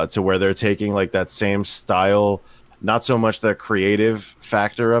 to where they're taking like that same style, not so much the creative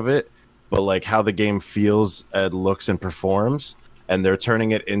factor of it, but like how the game feels and looks and performs, and they're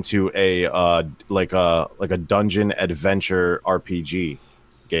turning it into a like a dungeon adventure RPG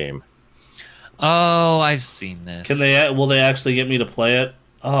game. Oh, I've seen this. Will they actually get me to play it?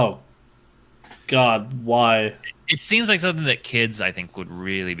 Oh, God, why? It seems like something that kids, I think, would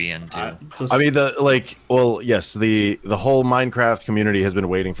really be into. I mean, yes, the whole Minecraft community has been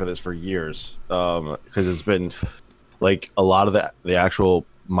waiting for this for years, because it's been like a lot of the actual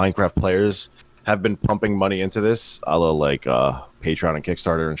Minecraft players have been pumping money into this, a la like Patreon and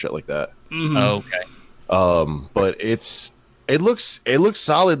Kickstarter and shit like that. Oh, okay. But it looks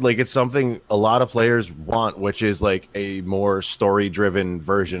solid. Like it's something a lot of players want, which is like a more story driven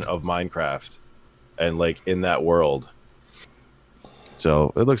version of Minecraft, and like in that world.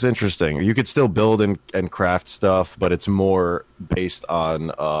 So it looks interesting. You could still build and craft stuff, but it's more based on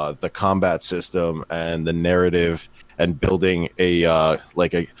the combat system and the narrative, and building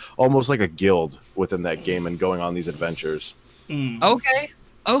almost like a guild within that game and going on these adventures.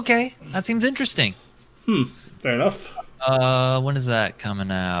 Okay, that seems interesting. Fair enough. When is that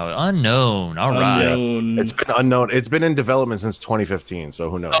coming out? Unknown. All right. Unknown. It's been unknown. It's been in development since 2015, so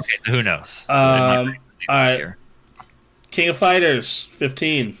who knows? Okay, so who knows? All This right. year. King of Fighters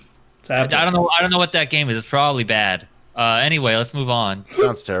 15. It's I happening. don't know. I don't know what that game is. It's probably bad. Anyway, let's move on.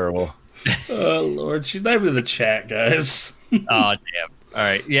 Sounds terrible. Oh Lord, she's not even in the chat, guys. Oh damn. All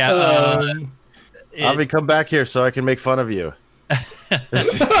right. Yeah. Avi, come back here so I can make fun of you.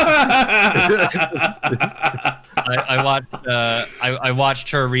 I watched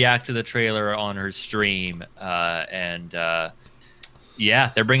her react to the trailer on her stream, and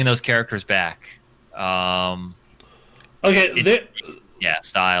yeah, they're bringing those characters back. Okay, Yeah,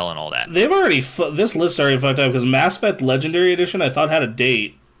 style and all that. they've already this list's already fucked up because Mass Effect Legendary Edition I thought had a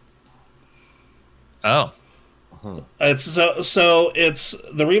date. Oh, It's so it's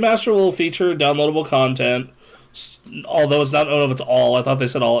the remaster will feature downloadable content, although it's not known if it's all. I thought they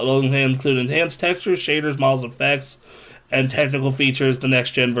said all. It'll include enhanced textures, shaders, models, effects, and technical features. The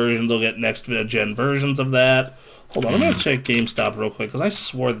next gen versions will get next gen versions of that. Hold on, I'm gonna check GameStop real quick because I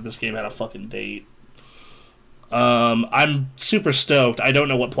swore that this game had a fucking date. I'm super stoked. I don't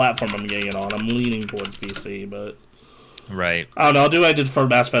know what platform I'm getting it on. I'm leaning towards PC, but right. I don't know. I'll do what I did for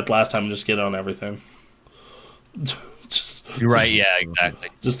Mass Effect last time and just get it on everything. You're right. Yeah, exactly.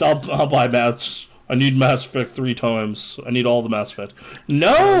 I'll buy Mass. I need Mass Effect 3 times. I need all the Mass Effect.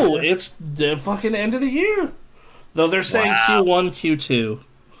 No, it's the fucking end of the year. Though they're saying Wow. Q1, Q2.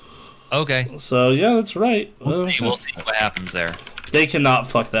 Okay. So yeah, that's right. We'll see what happens there. They cannot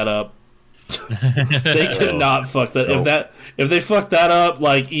fuck that up. They cannot fuck that. No. If they fuck that up,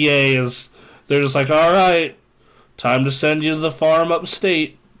 like EA is, they're just like, all right, time to send you to the farm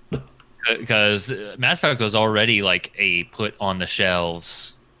upstate. Because Mass Effect was already like a put on the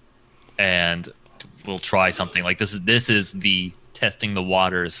shelves, and we'll try something like this. This is the testing the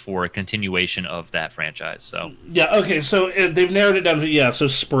waters for a continuation of that franchise. So Yeah. Okay. So they've narrowed it down to so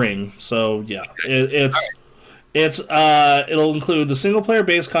spring. So yeah, it'll include the single player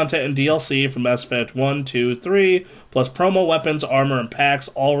based content and DLC from Mass Effect 1, 2, 3, plus promo weapons, armor, and packs,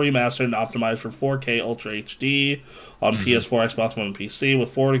 all remastered and optimized for 4K Ultra HD on PS4, Xbox One, and PC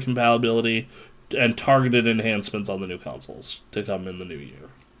with forward compatibility and targeted enhancements on the new consoles to come in the new year.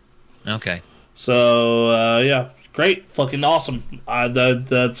 okay. So yeah, great, fucking awesome.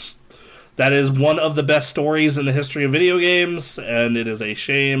 That is one of the best stories in the history of video games, and it is a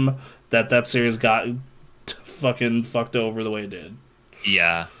shame that series got fucking fucked over the way it did.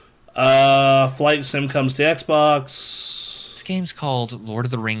 Yeah. Flight Sim comes to Xbox. This game's called Lord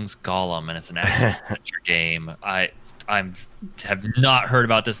of the Rings Gollum, and it's an action adventure game. I have not heard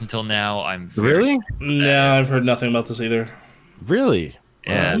about this until now. I'm very, Really? No, I've heard nothing about this either. Really?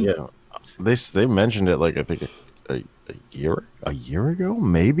 Yeah. Yeah. They mentioned it like I think a year ago,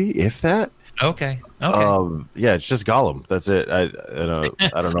 maybe if that. Okay. Yeah, it's just Gollum. That's it. I don't know I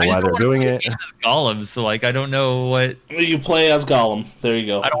just why they're don't wanna doing play it. as Gollum, so like I don't know what. You play as Gollum. There you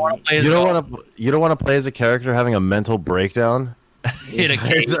go. I don't want to play as You don't Gollum. want to. You don't want to play as a character having a mental breakdown Hit a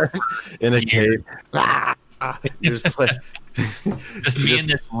cave. in a cave. You just play. Just be in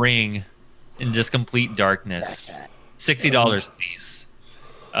this ring in just complete darkness. $60, please.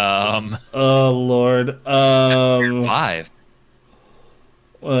 Oh Lord. 5.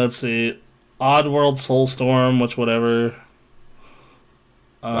 Let's see. Oddworld Soulstorm, which whatever.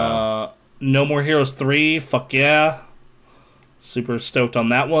 Wow. No More Heroes 3, fuck yeah. Super stoked on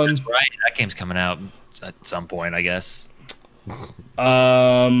that one. Right, that game's coming out at some point, I guess.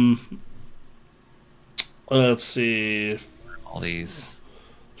 Let's see. All these.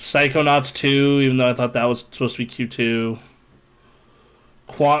 Psychonauts 2, even though I thought that was supposed to be Q2.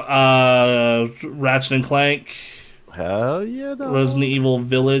 Ratchet and Clank, Hell yeah! No. Resident Evil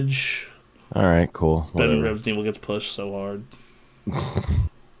Village. All right, cool. But Whatever. Resident Evil gets pushed so hard.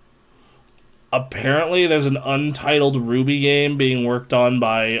 Apparently, there's an untitled Ruby game being worked on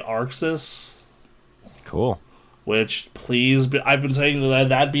by Arxis. Cool. Which, I've been saying that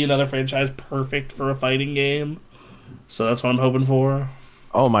that'd be another franchise perfect for a fighting game. So that's what I'm hoping for.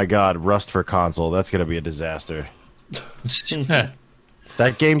 Oh my God, Rust for console. That's gonna be a disaster.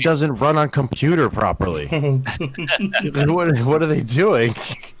 That game doesn't run on computer properly. What are they doing?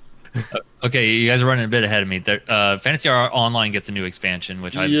 Okay, you guys are running a bit ahead of me. Fantasy Online gets a new expansion,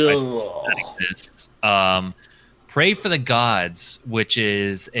 which that exists. Pray for the Gods, which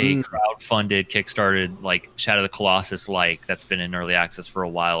is a crowd-funded, kickstarted, like Shadow of the Colossus that's been in early access for a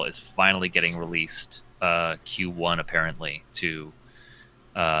while, is finally getting released Q1 apparently to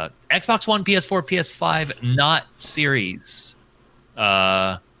Xbox One, PS4, PS5, not Series.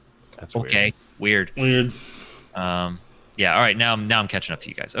 That's okay, weird. Weird. Yeah. All right. Now I'm catching up to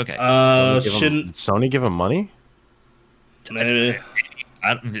you guys. Okay. Shin. Did Sony give him money? Maybe.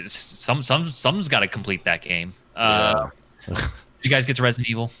 Someone's got to complete that game. Yeah. Did you guys get to Resident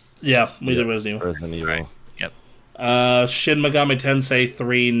Evil? Yeah, we did Resident Evil. Resident Evil. Right. Yep. Shin Megami Tensei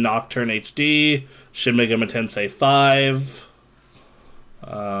 3 Nocturne HD, Shin Megami Tensei 5.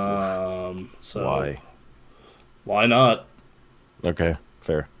 So why not? Okay,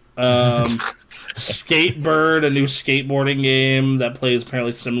 fair. Skatebird, a new skateboarding game that plays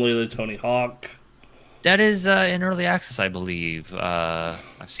apparently similarly to Tony Hawk. That is in early access, I believe. I've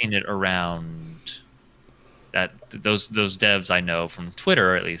seen it around. Those devs I know from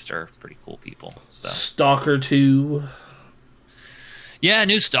Twitter, at least, are pretty cool people. So Stalker 2. yeah,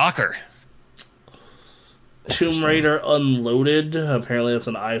 new Stalker. Tomb Raider Unloaded. Apparently, it's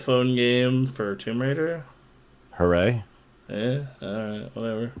an iPhone game for Tomb Raider. Hooray! Yeah, alright,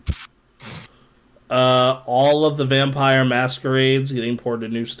 whatever. All of the Vampire Masquerades getting ported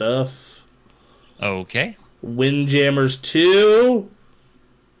to new stuff. Okay. Windjammers 2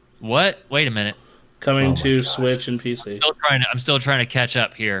 What? Wait a minute. coming Oh to my gosh. Switch and PC. I'm still trying to catch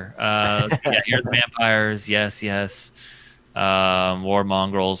up here. Yeah, here's vampires. Yes. War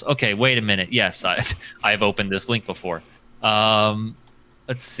mongrels. Okay, wait a minute. Yes, I've opened this link before.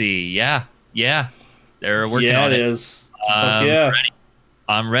 Let's see. Yeah. They're working on it it. is. Fuck yeah. Ready.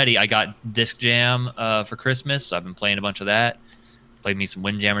 I'm ready. I got Disc Jam for Christmas, so I've been playing a bunch of that. Played me some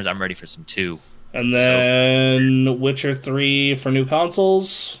Windjammers. I'm ready for some 2. And then Witcher 3 for new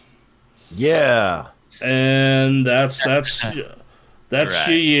consoles. Yeah, And that's Right.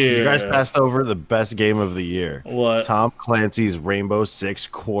 your year. you guys passed over the best game of the year. What? Tom Clancy's Rainbow Six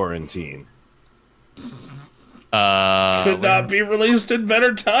Quarantine. Could not be released in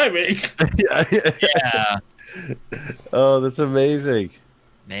better timing. Yeah. Oh, that's amazing.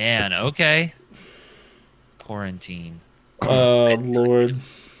 Man, okay. Quarantine. Oh, Lord.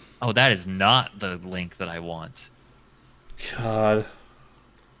 Oh, that is not the link that I want. God.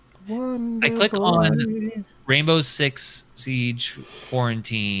 I click on Rainbow Six Siege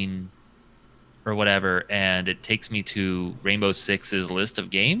Quarantine or whatever, and it takes me to Rainbow Six's list of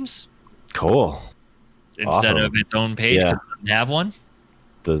games Cool. instead Awesome. of its own page. Yeah. 'Cause it doesn't have one.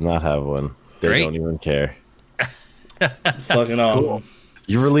 Does not have one. They Great. don't even care. Fucking awful.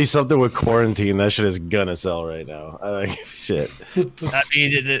 You release something with Quarantine, that shit is gonna sell right now. I don't give a shit. I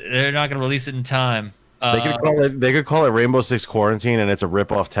mean, they're not going to release it in time. They could call it Rainbow Six Quarantine, and it's a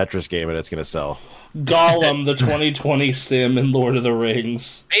rip-off Tetris game, and it's gonna sell. Gollum, the 2020 sim in Lord of the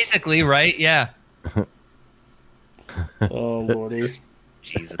Rings. Basically, right? Yeah. Oh, Lordy.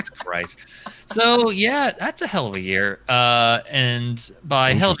 Jesus Christ. So yeah, that's a hell of a year. And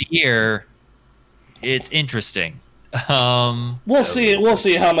by hell of a year, it's interesting. We'll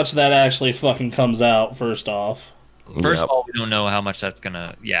see how much that actually fucking comes out, first off. First Yep. of all, we don't know how much that's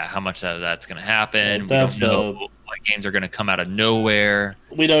gonna happen. That's we don't know what games are gonna come out of nowhere.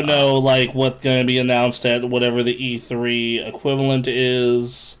 We don't know, like, what's going to be announced at whatever the E3 equivalent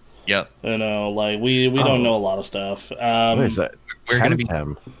is. Yep. You know, like, we don't know a lot of stuff. What is that? We're gonna be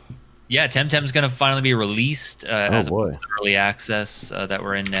Temtem. Yeah, Temtem's gonna finally be released as boy. a early access that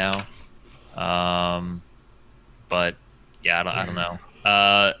we're in now. But yeah, I don't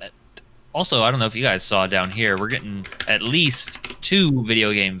know. Also, I don't know if you guys saw down here, we're getting at least 2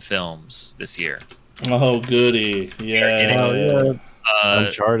 video game films this year. Oh, goody. Yeah. Oh, yeah.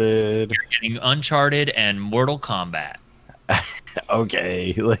 Uncharted. You're getting Uncharted and Mortal Kombat.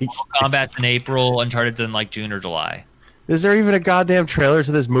 Okay, like, Mortal Kombat's in April, Uncharted's in like June or July. is there even a goddamn trailer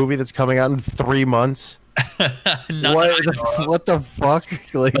to this movie that's coming out in 3 months? Not What that I know of. what the fuck?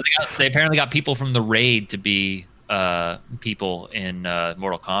 Like, But they apparently got people from the raid to be people in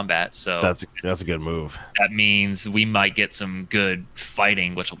Mortal Kombat, so that's a good move. that means we might get some good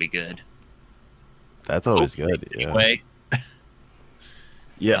fighting, which will be good. That's always good. Yeah, Anyway,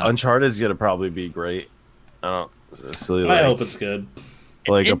 yeah. Uncharted is gonna probably be great. Silly, I hope it's good.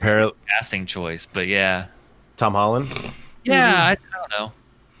 like It- apparently casting choice, but yeah, Tom Holland. yeah, I don't know.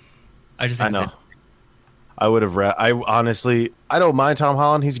 I just think I it's know. I would have. I honestly, I don't mind Tom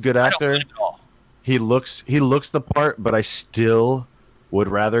Holland. He's a good I don't actor. mind it at all. He looks the part, but I still would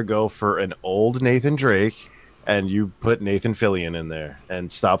rather go for an old Nathan Drake, and you put Nathan Fillion in there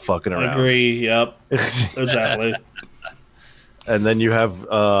and stop fucking around. Agree. Yep. Exactly. And then you have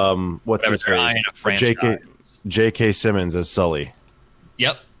what's Whatever his they're face? eyeing a franchise. J.K. Simmons as Sully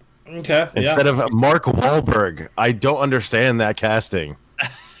Yep. Okay. instead of Mark Wahlberg. I don't understand that casting.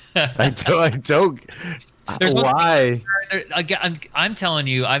 I don't. There's supposed to be- Why? I'm telling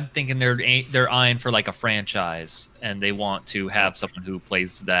you, I'm thinking they're eyeing for like a franchise, and they want to have someone who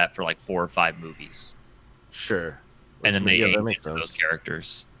plays that for like 4 or 5 movies. Sure. and then they that aimed makes into those sense.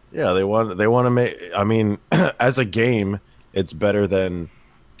 characters. Yeah, they want to make. I mean, as a game, it's better than.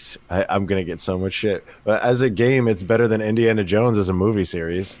 I'm gonna get so much shit, but as a game, it's better than Indiana Jones as a movie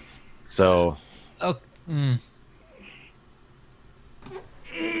series. So, Oh,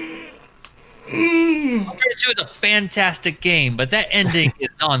 Part 2 is a fantastic game, but that ending is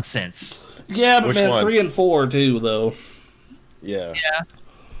nonsense. Yeah, but Which man, one? 3 and 4 too, though. yeah, Yeah,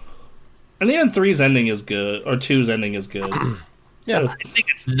 And even 3's ending is good, or 2's ending is good. yeah. I think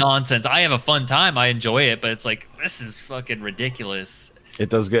it's nonsense. I have a fun time. I enjoy it, but it's like this is fucking ridiculous. It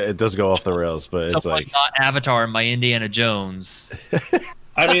does go off the rails, but it's Someone like got Avatar in my Indiana Jones.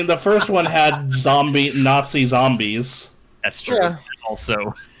 I mean, the first one had Nazi zombies. That's true. Yeah.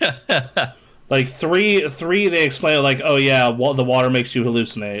 Also, Like three, they explain it like, oh yeah, the water makes you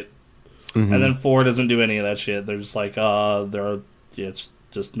hallucinate, mhm. and then 4 doesn't do any of that shit. They're just like, it's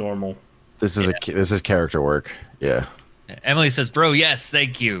just normal. this is character work. Yeah, Emily says, "Bro, yes,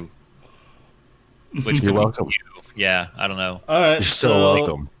 thank you." Which you're welcome. Yeah, I don't know. All right, You're so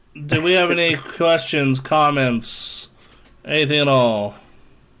welcome. Do we have any questions, comments, anything at all?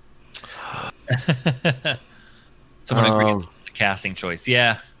 Someone agreed with the casting choice.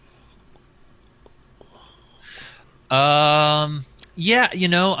 Yeah. Yeah,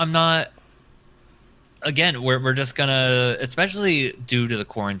 I'm not. Again, we're just gonna, especially due to the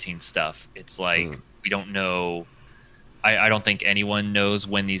quarantine stuff. It's like we don't know. I don't think anyone knows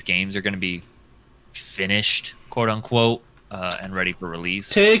when these games are gonna be finished, quote unquote, and ready for release.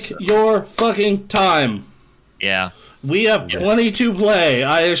 Take your fucking time. Yeah. We have plenty to play,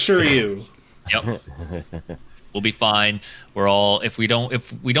 I assure you. Yep. We'll be fine. We're all if we don't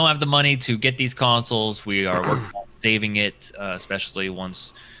have the money to get these consoles, we are working on saving it, especially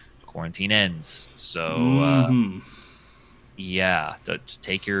once quarantine ends. So yeah,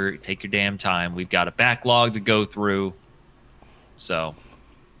 take your damn time. We've got a backlog to go through. So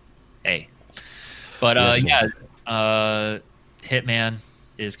hey. But Yes, Hitman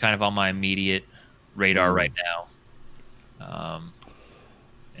is kind of on my immediate radar right now.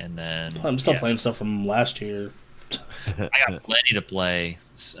 And then I'm still playing stuff from last year. I got plenty to play,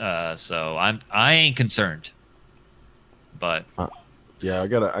 so I ain't concerned. But Yeah, I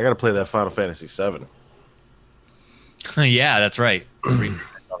gotta play that Final Fantasy VII. yeah, that's right. I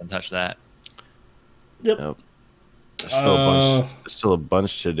haven't touched that. Yep. There's still a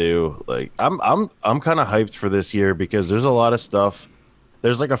bunch to do. Like I'm kind of hyped for this year because there's a lot of stuff.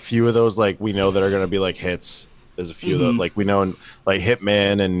 There's like a few of those like we know that are gonna be like hits. There's a few that like we know like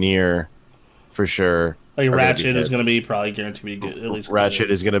Hitman and Nier for sure. Like are Ratchet is hits. going to be probably guaranteed to be good. At least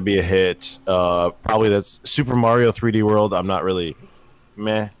Ratchet is gonna be a hit. Probably that's Super Mario 3D World. I'm not really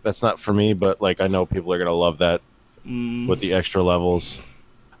meh. That's not for me, but like I know people are gonna love that with the extra levels.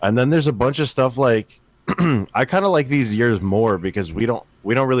 And then there's a bunch of stuff like I kind of like these years more because we don't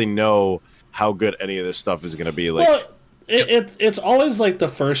really know how good any of this stuff is gonna be. Like, well, it's always like the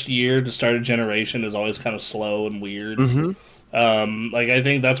first year to start a generation is always kind of slow and weird. Like I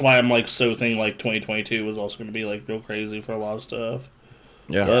think that's why I'm like so thinking like 2022 was also going to be like real crazy for a lot of stuff.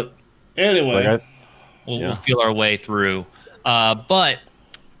 yeah. But anyway, Like We'll feel our way through. But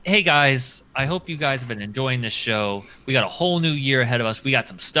hey, guys, I hope you guys have been enjoying this show. We got a whole new year ahead of us. We got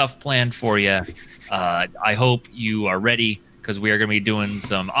some stuff planned for you. I hope you are ready because we are going to be doing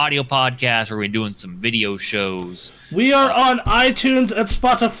some audio podcasts. We're going to be doing some video shows. we are on iTunes and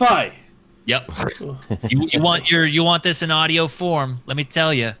Spotify. Yep. you want this in audio form? Let me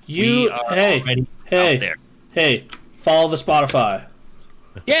tell you. You we are already out there. Hey, follow the Spotify.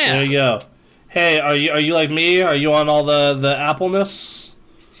 Yeah. There you go. Hey, are you like me? Are you on all the Appleness?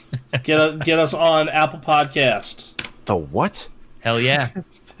 Get us on Apple Podcast. the what? Hell yeah.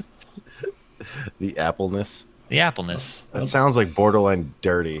 The Appleness. The Appleness. That sounds like borderline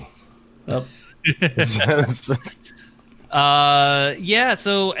dirty. Yep. Yeah.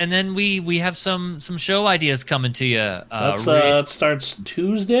 So, and then we have some show ideas coming to you. It starts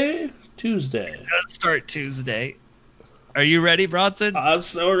Tuesday. Let's start Tuesday. Are you ready, Bronson? I'm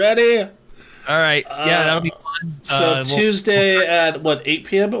so ready. All right. Yeah, that'll be fun. So Tuesday at what 8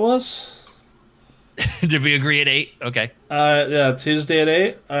 p.m. it was. Did we agree at 8? Okay. Yeah, Tuesday at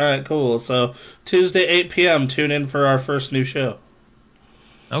 8. All right, cool. So Tuesday 8 p.m. Tune in for our first new show.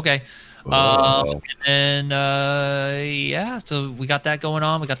 Okay. Whoa. And yeah, so we got that going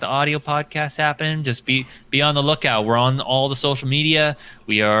on. We got the audio podcast happening. Just be on the lookout. We're on all the social media.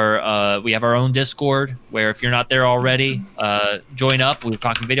 We have our own Discord where if you're not there already, join up. We're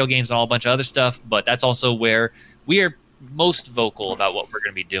talking video games and all a bunch of other stuff, but that's also where we are most vocal about what we're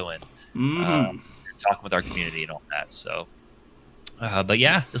going to be doing. Talking with our community and all that. So, but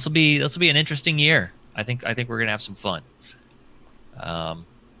yeah, this will be an interesting year. I think we're gonna have some fun.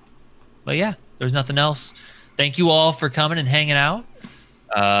 But yeah, there's nothing else. Thank you all for coming and hanging out.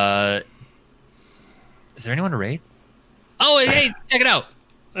 Is there anyone to raid? Oh, hey, check it out.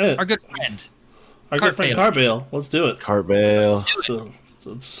 Hey, Our good friend. our good friend Carbale. Let's do it. Cart Bale. So,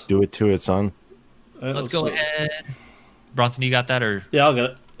 let's Do it to it, son. Let's go ahead. Bronson, you got that? Or Yeah, I'll get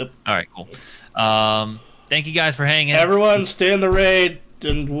it. Yep. all right, cool. Thank you guys for hanging. Everyone, stay in the raid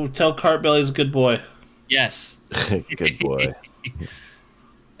and we'll tell Cartbelly he's a good boy. Yes. Good boy.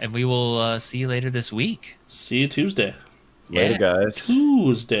 And we will see you later this week. See you Tuesday. Later, guys.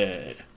 Tuesday.